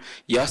መሆኑን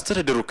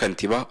የአስተዳደሩ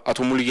ከንቲባ አቶ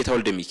ሙሉጌታ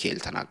ወልደ ሚካኤል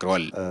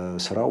ተናግረዋል።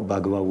 ስራው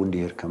በአግባቡ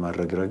እንዲሄድ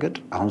ከማድረግ ረገድ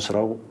አሁን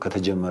ስራው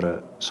ከተጀመረ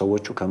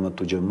ሰዎቹ ከመጡ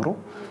ጀምሮ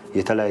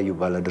የተለያዩ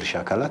ባለድርሻ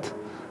አካላት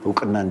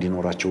እውቅና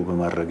እንዲኖራቸው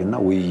በማድረግና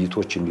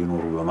ውይይቶች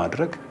እንዲኖሩ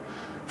በማድረግ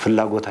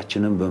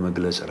ፍላጎታችንን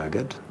በመግለጽ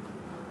ረገድ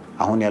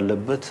አሁን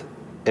ያለበት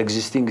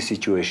ኤግዚስቲንግ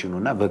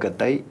ሲቹዌሽኑና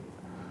በቀጣይ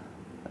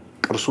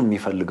ቅርሱ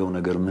የሚፈልገው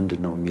ነገር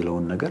ምንድነው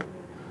የሚለውን ነገር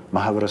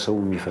ማህበረሰቡ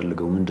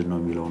የሚፈልገው ምንድነው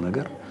የሚለው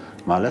ነገር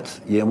ማለት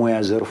የሙያ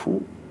ዘርፉ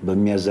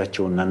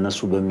በሚያዛቸውና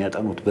እነሱ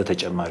በሚያጠኑት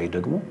በተጨማሪ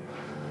ደግሞ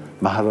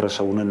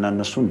ማህበረሰቡንና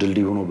እነሱን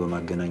ድልድይ ሆኖ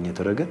በማገናኘት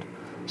ረገድ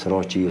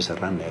ስራዎች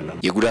እየሰራን ያለው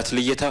የጉዳት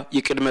ልየታ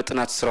የቅድመ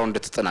ጥናት ስራው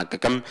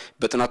እንደተጠናቀቀም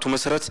በጥናቱ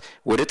መሰረት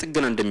ወደ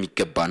ጥገና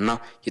እንደሚገባና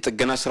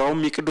የጥገና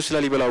ስራውም የቅዱስ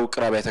ላሊበላ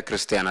ውቅር አብያተ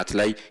ክርስቲያናት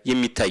ላይ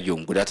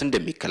የሚታየውን ጉዳት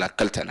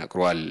እንደሚከላከል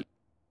ተናግሯል።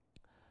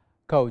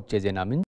 ከውጭ የዜና